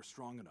whether we are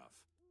strong enough.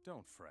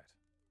 Don't fret.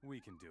 We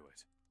can do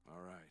it.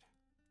 All right.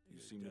 You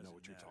seem to know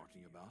what you're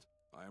talking about.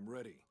 I am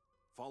ready.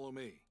 Follow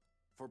me.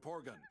 For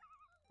Porgun.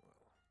 Well,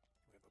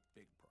 we have a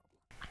big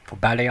problem. For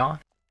Beliar?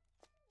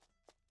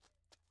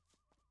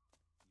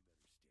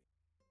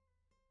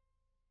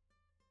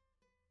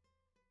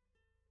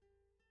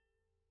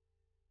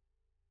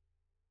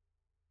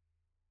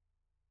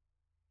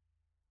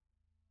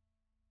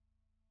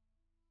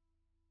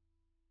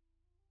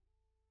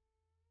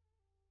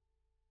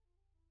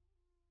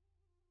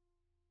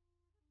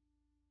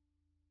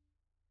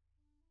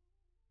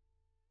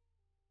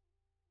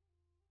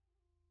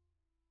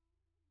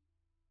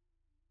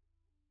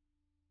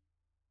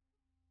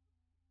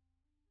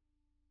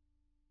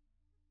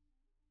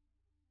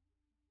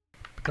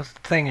 Because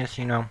the thing is,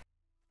 you know,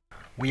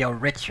 we are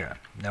richer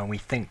than we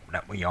think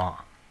that we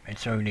are.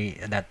 It's only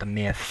that the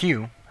mere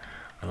few,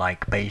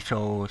 like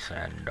Bezos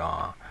and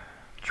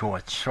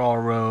George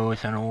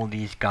Soros and all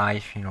these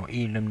guys, you know,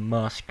 Elon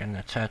Musk and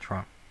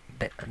etc.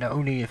 They're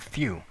only a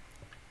few.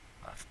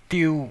 A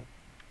few,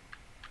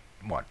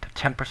 what,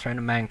 10%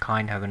 of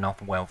mankind have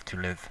enough wealth to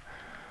live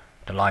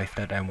the life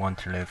that they want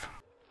to live.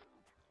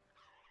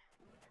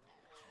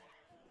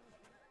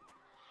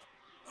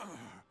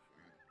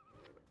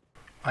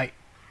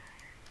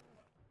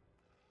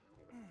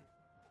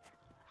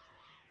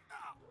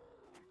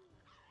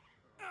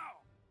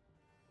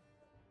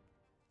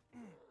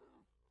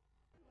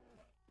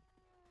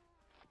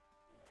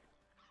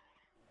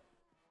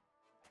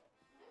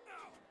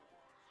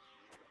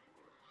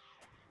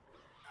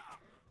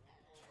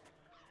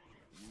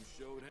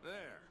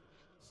 There.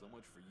 So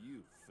much for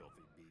you,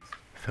 filthy beast.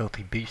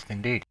 Filthy beast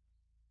indeed.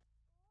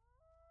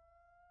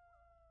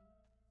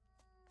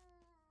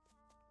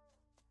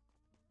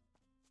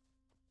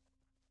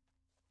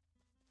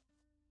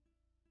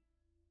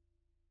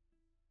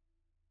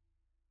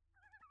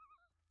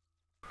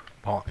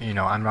 But, you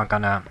know, I'm not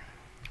gonna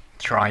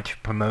try to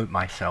promote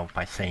myself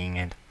by saying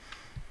it.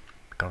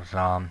 Because,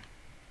 I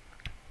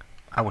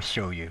will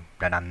show you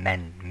that I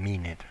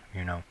mean it,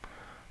 you know.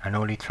 And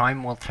only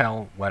time will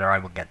tell whether I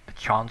will get the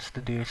chance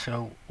to do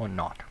so or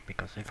not.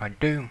 Because if I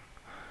do,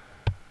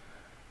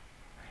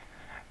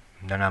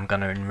 then I'm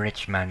gonna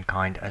enrich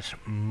mankind as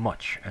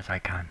much as I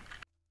can.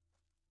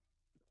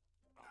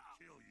 I'll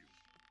kill you.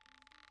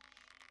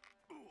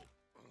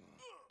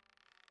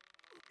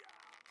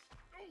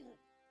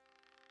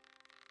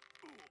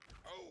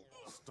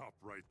 Stop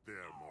right there,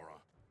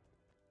 Mora.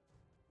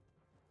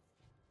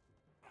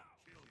 I'll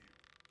kill you.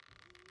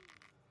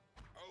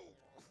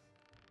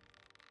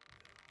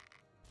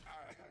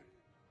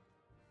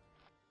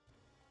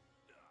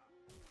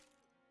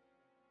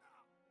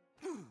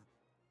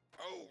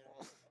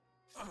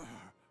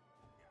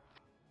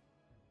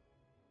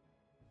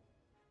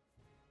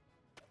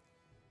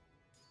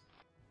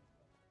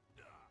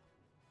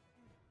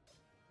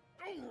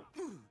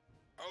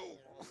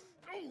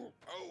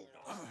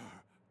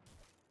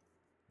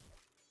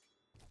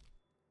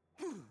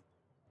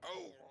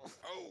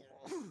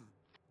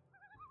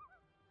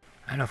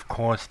 And of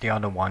course the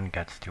other one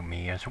gets to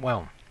me as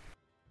well.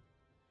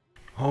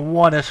 Oh,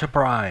 what a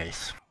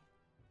surprise!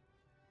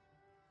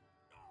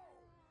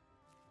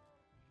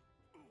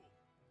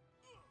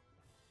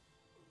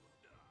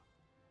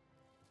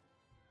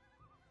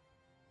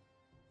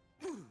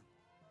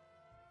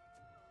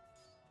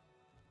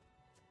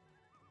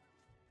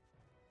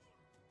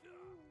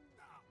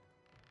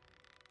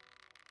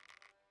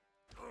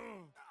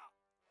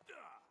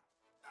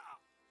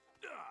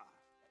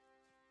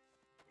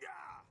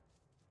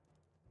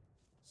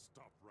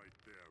 Stop right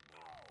there,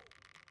 Mora.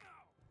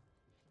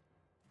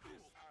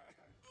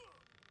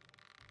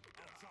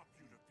 I'll chop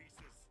you to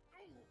pieces.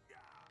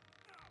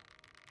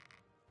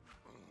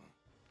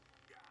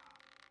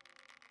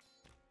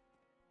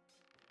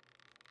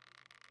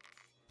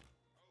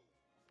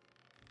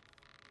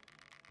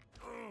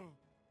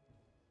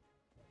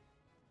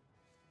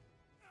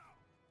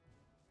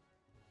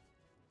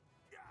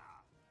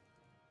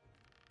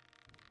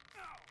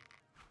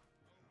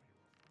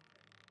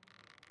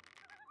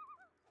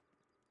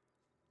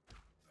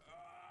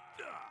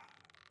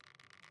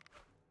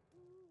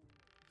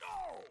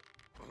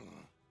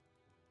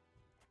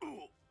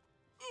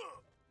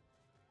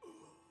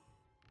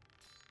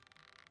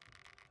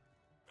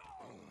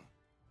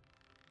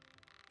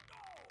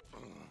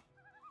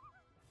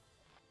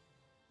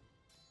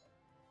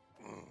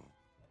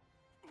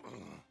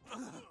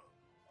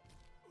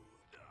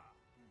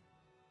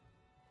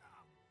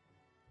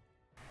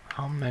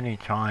 How many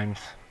times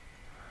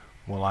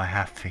will I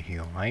have to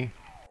heal, eh?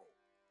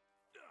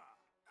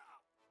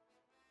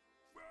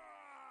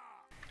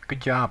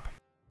 Good job.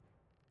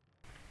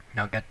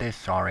 Now get this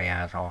sorry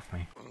ass off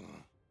me.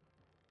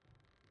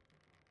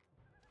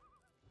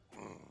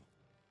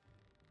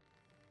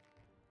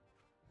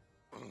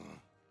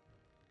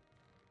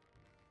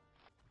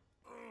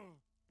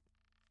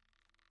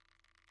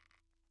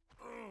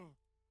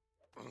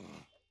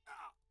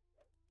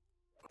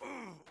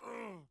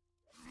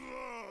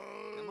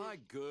 Am I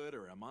good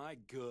or am I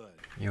good?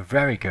 You're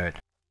very good.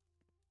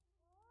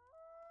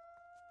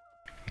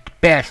 You're the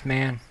best,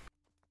 man.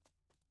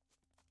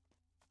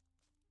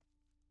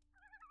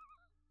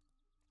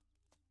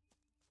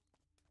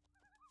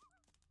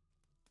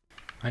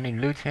 Any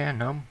loot here?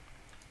 No?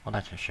 Well,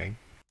 that's a shame.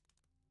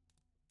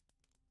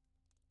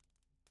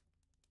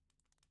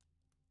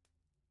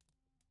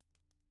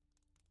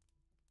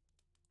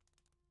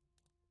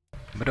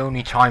 But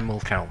only time will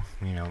tell,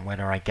 you know,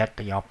 whether I get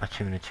the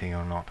opportunity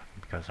or not,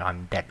 because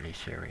I'm deadly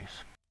serious.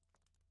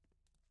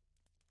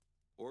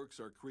 Orcs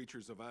are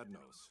creatures of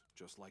Adnos,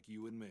 just like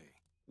you and me.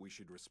 We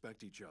should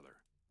respect each other,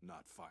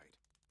 not fight.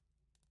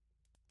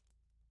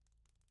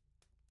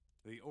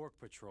 The Orc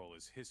Patrol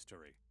is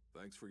history.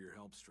 Thanks for your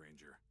help,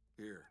 stranger.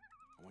 Here,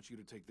 I want you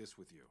to take this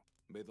with you.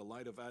 May the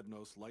light of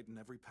Adnos lighten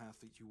every path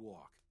that you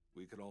walk.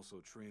 We could also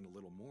train a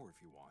little more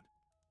if you want.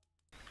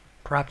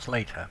 Perhaps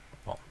later.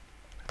 Well,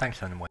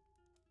 thanks anyway.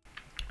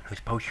 Those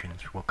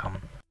potions will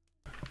come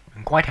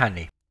in quite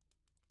handy.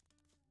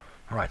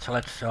 Alright, so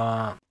let's,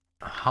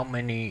 how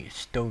many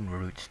stone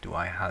roots do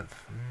I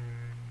have?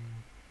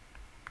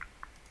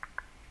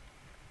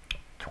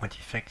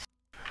 26.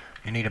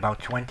 You need about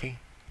 20,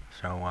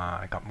 so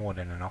I got more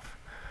than enough.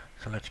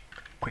 So let's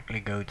quickly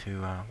go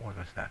to, what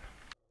was that?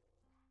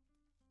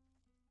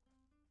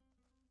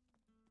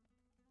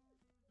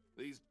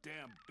 These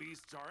damn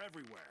beasts are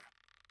everywhere.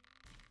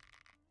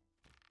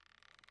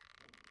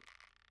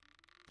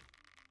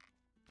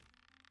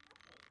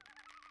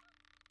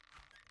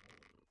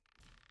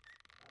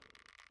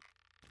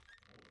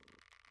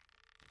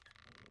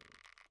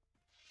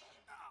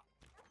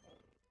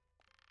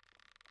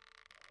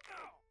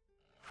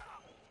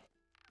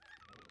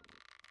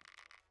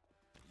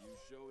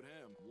 showed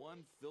him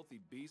one filthy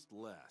beast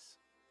less.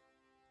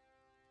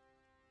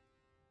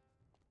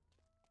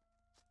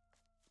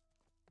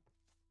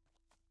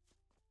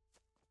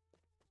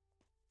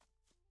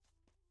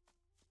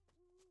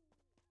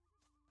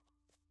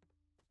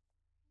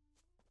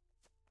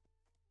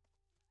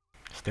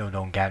 Still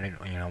don't get it,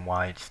 you know,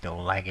 why it's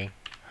still lagging.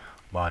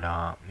 But,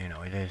 you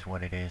know, it is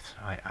what it is.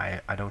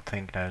 I don't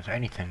think there's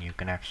anything you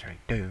can actually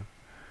do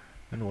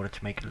in order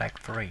to make it lag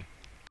free.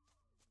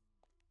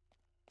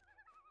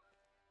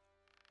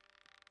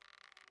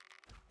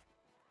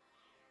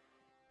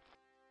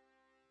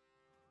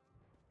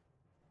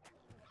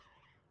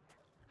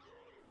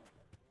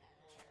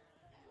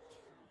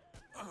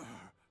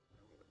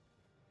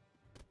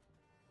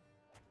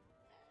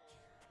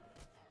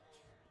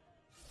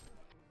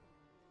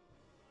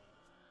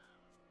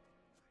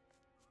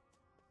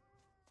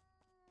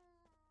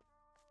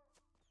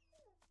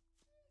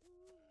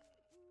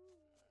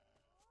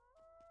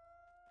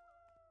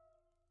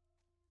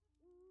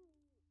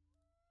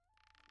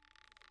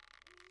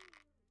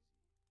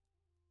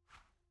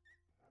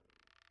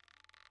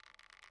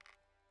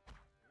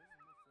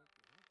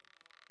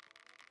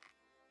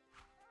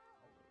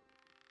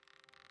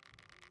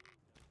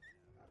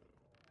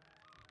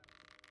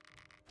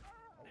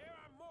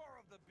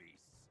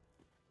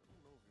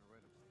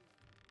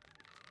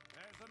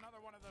 There's another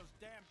one of those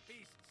damn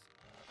beasts.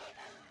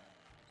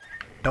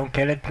 Don't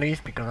kill it,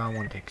 please, because I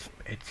want its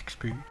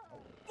XP.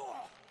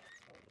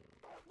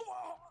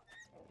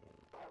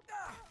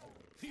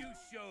 You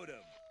showed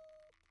him.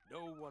 No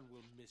one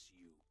will miss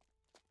you.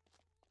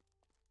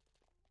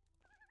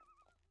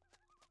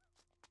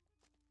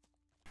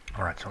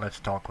 Alright, so let's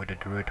talk with the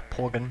druid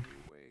Porgan.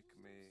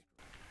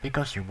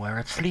 Because you were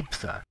asleep,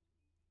 sir.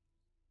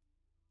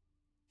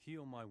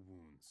 Heal my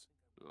wounds.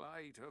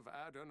 Light of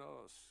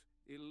Adanos,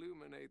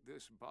 illuminate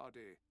this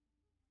body.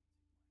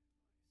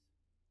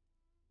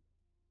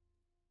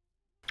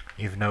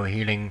 Even though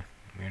healing,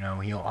 you know,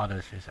 heal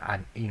others is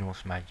an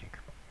Enos magic.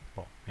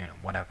 Well, you know,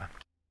 whatever.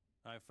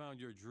 I found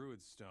your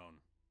druid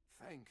stone.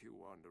 Thank you,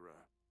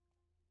 Wanderer.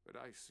 But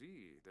I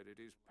see that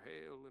it is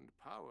pale and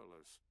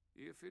powerless.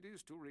 If it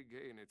is to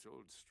regain its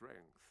old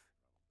strength,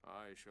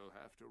 I shall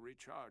have to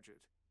recharge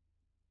it.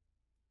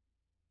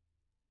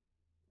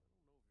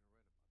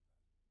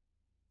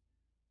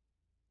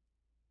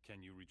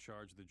 Can you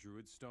recharge the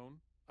druid stone?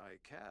 I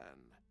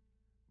can,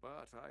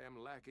 but I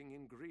am lacking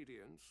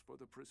ingredients for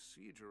the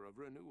procedure of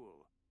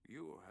renewal.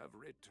 You have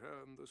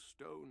returned the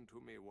stone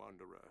to me,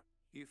 Wanderer.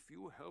 If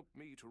you help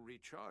me to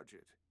recharge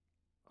it,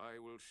 I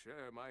will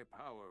share my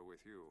power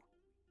with you.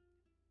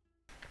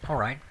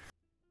 Alright.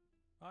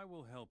 I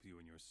will help you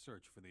in your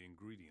search for the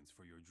ingredients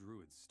for your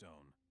druid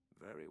stone.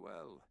 Very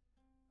well.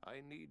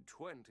 I need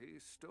 20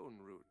 stone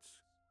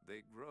roots.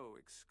 They grow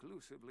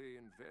exclusively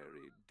in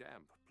very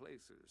damp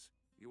places.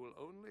 You will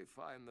only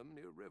find them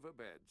near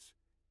riverbeds.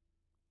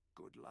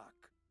 Good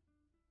luck.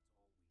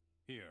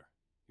 Here,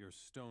 your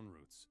stone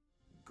roots.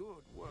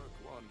 Good work,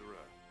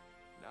 Wanderer.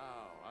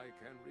 Now I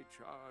can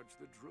recharge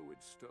the druid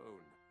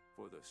stone.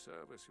 For the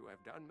service you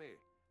have done me,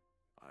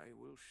 I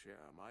will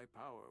share my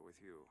power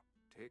with you.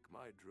 Take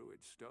my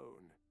druid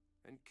stone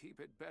and keep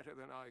it better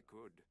than I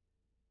could.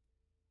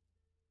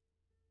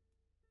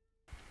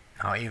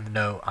 Now, even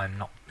though I'm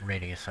not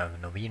really a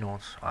servant of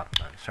Enos, a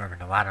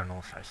servant of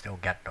Adanos, I still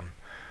get them.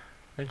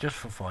 They're just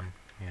for fun,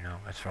 you know,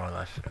 as far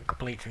as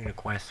completing the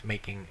quest,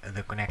 making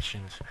the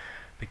connections.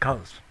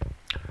 Because,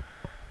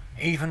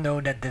 even though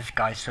that this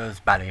guy serves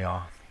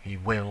Beliar, he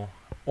will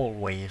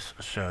always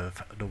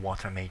serve the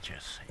water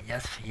mages.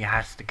 Yes, he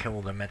has to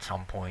kill them at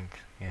some point,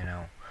 you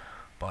know,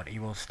 but he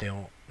will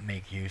still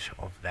make use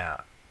of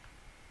their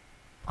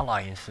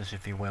alliances,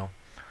 if you will,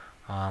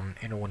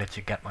 in order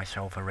to get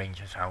myself a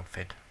ranger's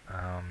outfit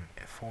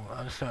for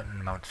a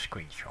certain amount of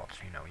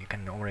screenshots. You know, you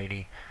can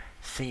already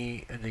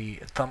see the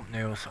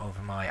thumbnails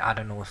of my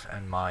Adanos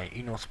and my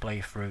Enos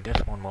playthrough.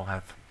 This one will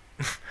have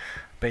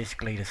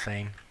basically the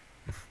same,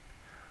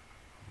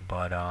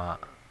 but a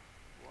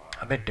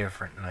bit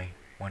differently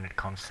when it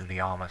comes to the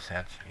armor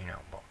sets, you know.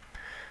 But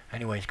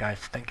anyways, guys,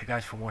 thank you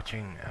guys for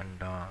watching,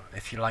 and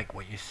if you like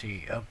what you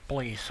see,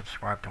 please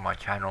subscribe to my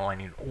channel. I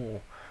need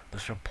all the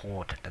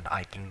support that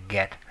I can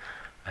get,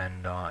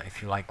 and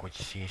if you like what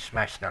you see,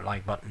 smash that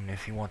like button.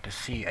 If you want to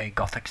see a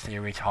Gothic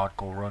series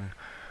hardcore run,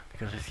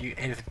 because if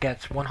it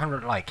gets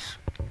 100 likes,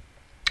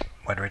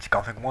 whether it's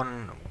Gothic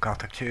 1,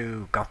 Gothic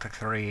 2, Gothic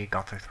 3,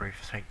 Gothic 3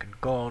 Forsaken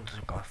Gods,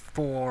 Gothic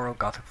 4,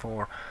 Gothic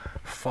 4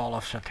 Fall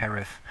of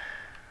Saterith,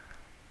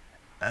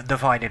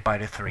 divided by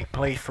the 3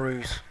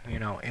 playthroughs, you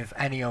know, if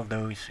any of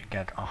those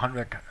get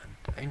 100,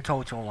 in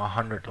total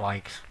 100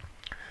 likes,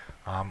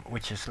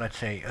 which is, let's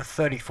say, a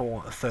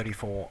 34,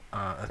 33,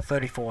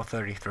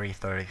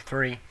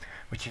 33,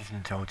 which is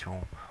in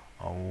total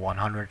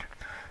 100.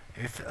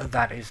 If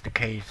that is the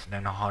case,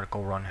 then a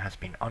hardcore run has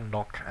been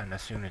unlocked, and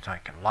as soon as I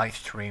can live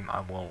stream,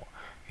 I will,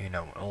 you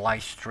know,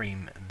 live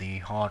stream the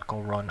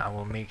hardcore run. I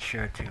will make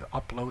sure to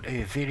upload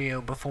a video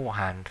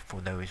beforehand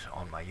for those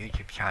on my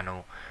YouTube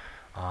channel,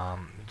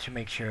 to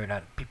make sure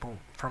that people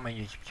from my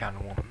YouTube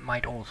channel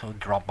might also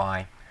drop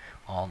by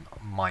on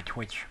my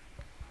Twitch.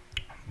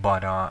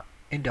 But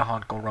in the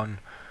hardcore run,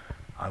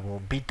 I will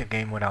beat the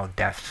game without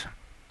deaths,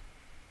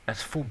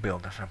 as full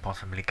build as I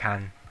possibly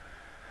can,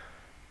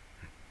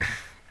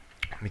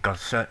 because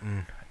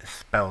certain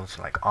spells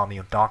like Army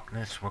of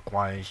Darkness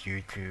requires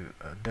you to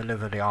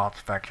deliver the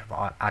artifacts of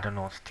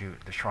Adanos to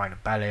the Shrine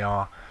of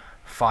Beliar.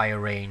 Fire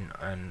Rain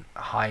and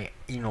High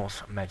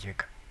Enos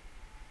magic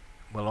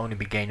will only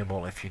be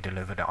gainable if you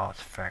deliver the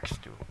artifacts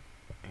to,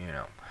 you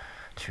know,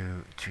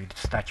 to the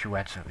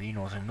statuettes of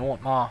Enos and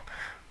Nordmar.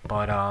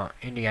 But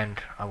in the end,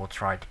 I will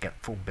try to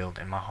get full build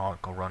in my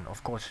hardcore run.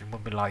 Of course, it will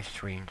be live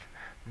streamed,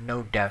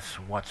 no deaths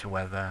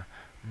whatsoever,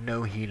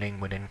 no healing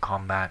within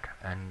combat,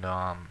 and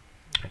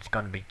it's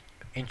gonna be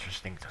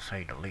interesting to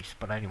say the least.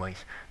 But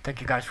anyways, thank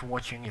you guys for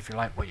watching. If you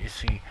like what you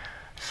see,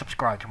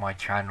 subscribe to my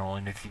channel,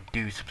 and if you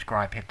do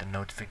subscribe, hit the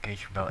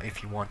notification bell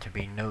if you want to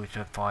be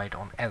notified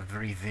on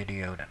every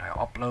video that I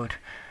upload.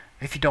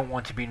 If you don't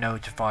want to be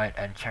notified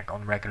and check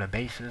on regular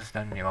basis,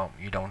 then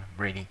you don't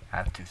really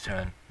have to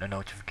turn the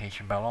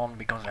notification bell on,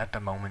 because at the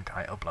moment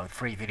I upload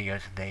 3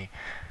 videos a day,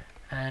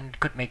 and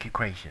could make you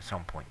crazy at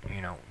some point,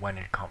 when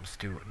it comes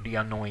to the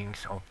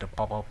annoyings of the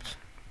pop-ups.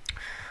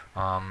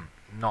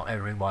 Not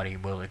everybody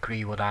will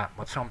agree with that,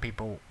 but some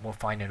people will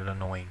find it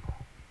annoying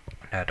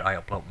that I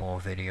upload more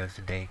videos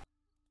a day.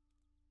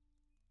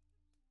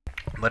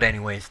 But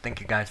anyways,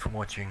 thank you guys for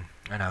watching,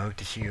 and I hope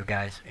to see you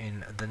guys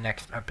in the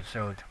next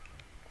episode,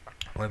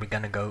 where we're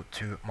gonna go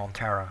to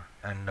Montera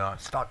and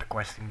start the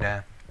questing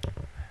there.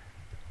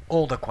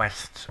 All the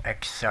quests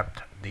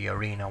except the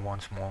arena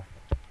once more.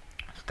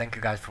 So thank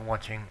you guys for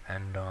watching,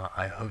 and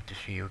I hope to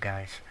see you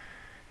guys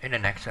in the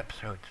next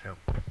episode. So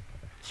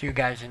see you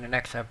guys in the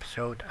next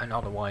episode, and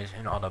otherwise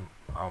in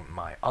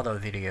my other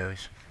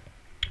videos,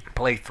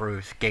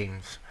 playthroughs,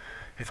 games.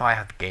 If I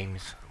have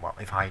games, well,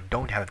 if I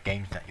don't have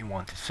games that you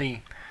want to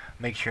see,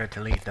 make sure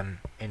to leave them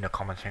in the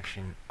comment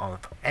section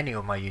of any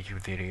of my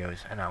YouTube videos,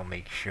 and I'll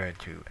make sure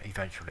to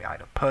eventually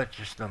either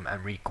purchase them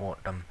and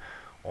record them,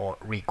 or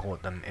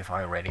record them if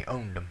I already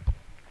own them.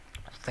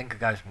 So thank you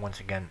guys once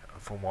again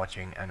for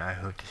watching, and I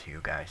hope to see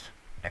you guys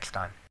next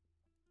time.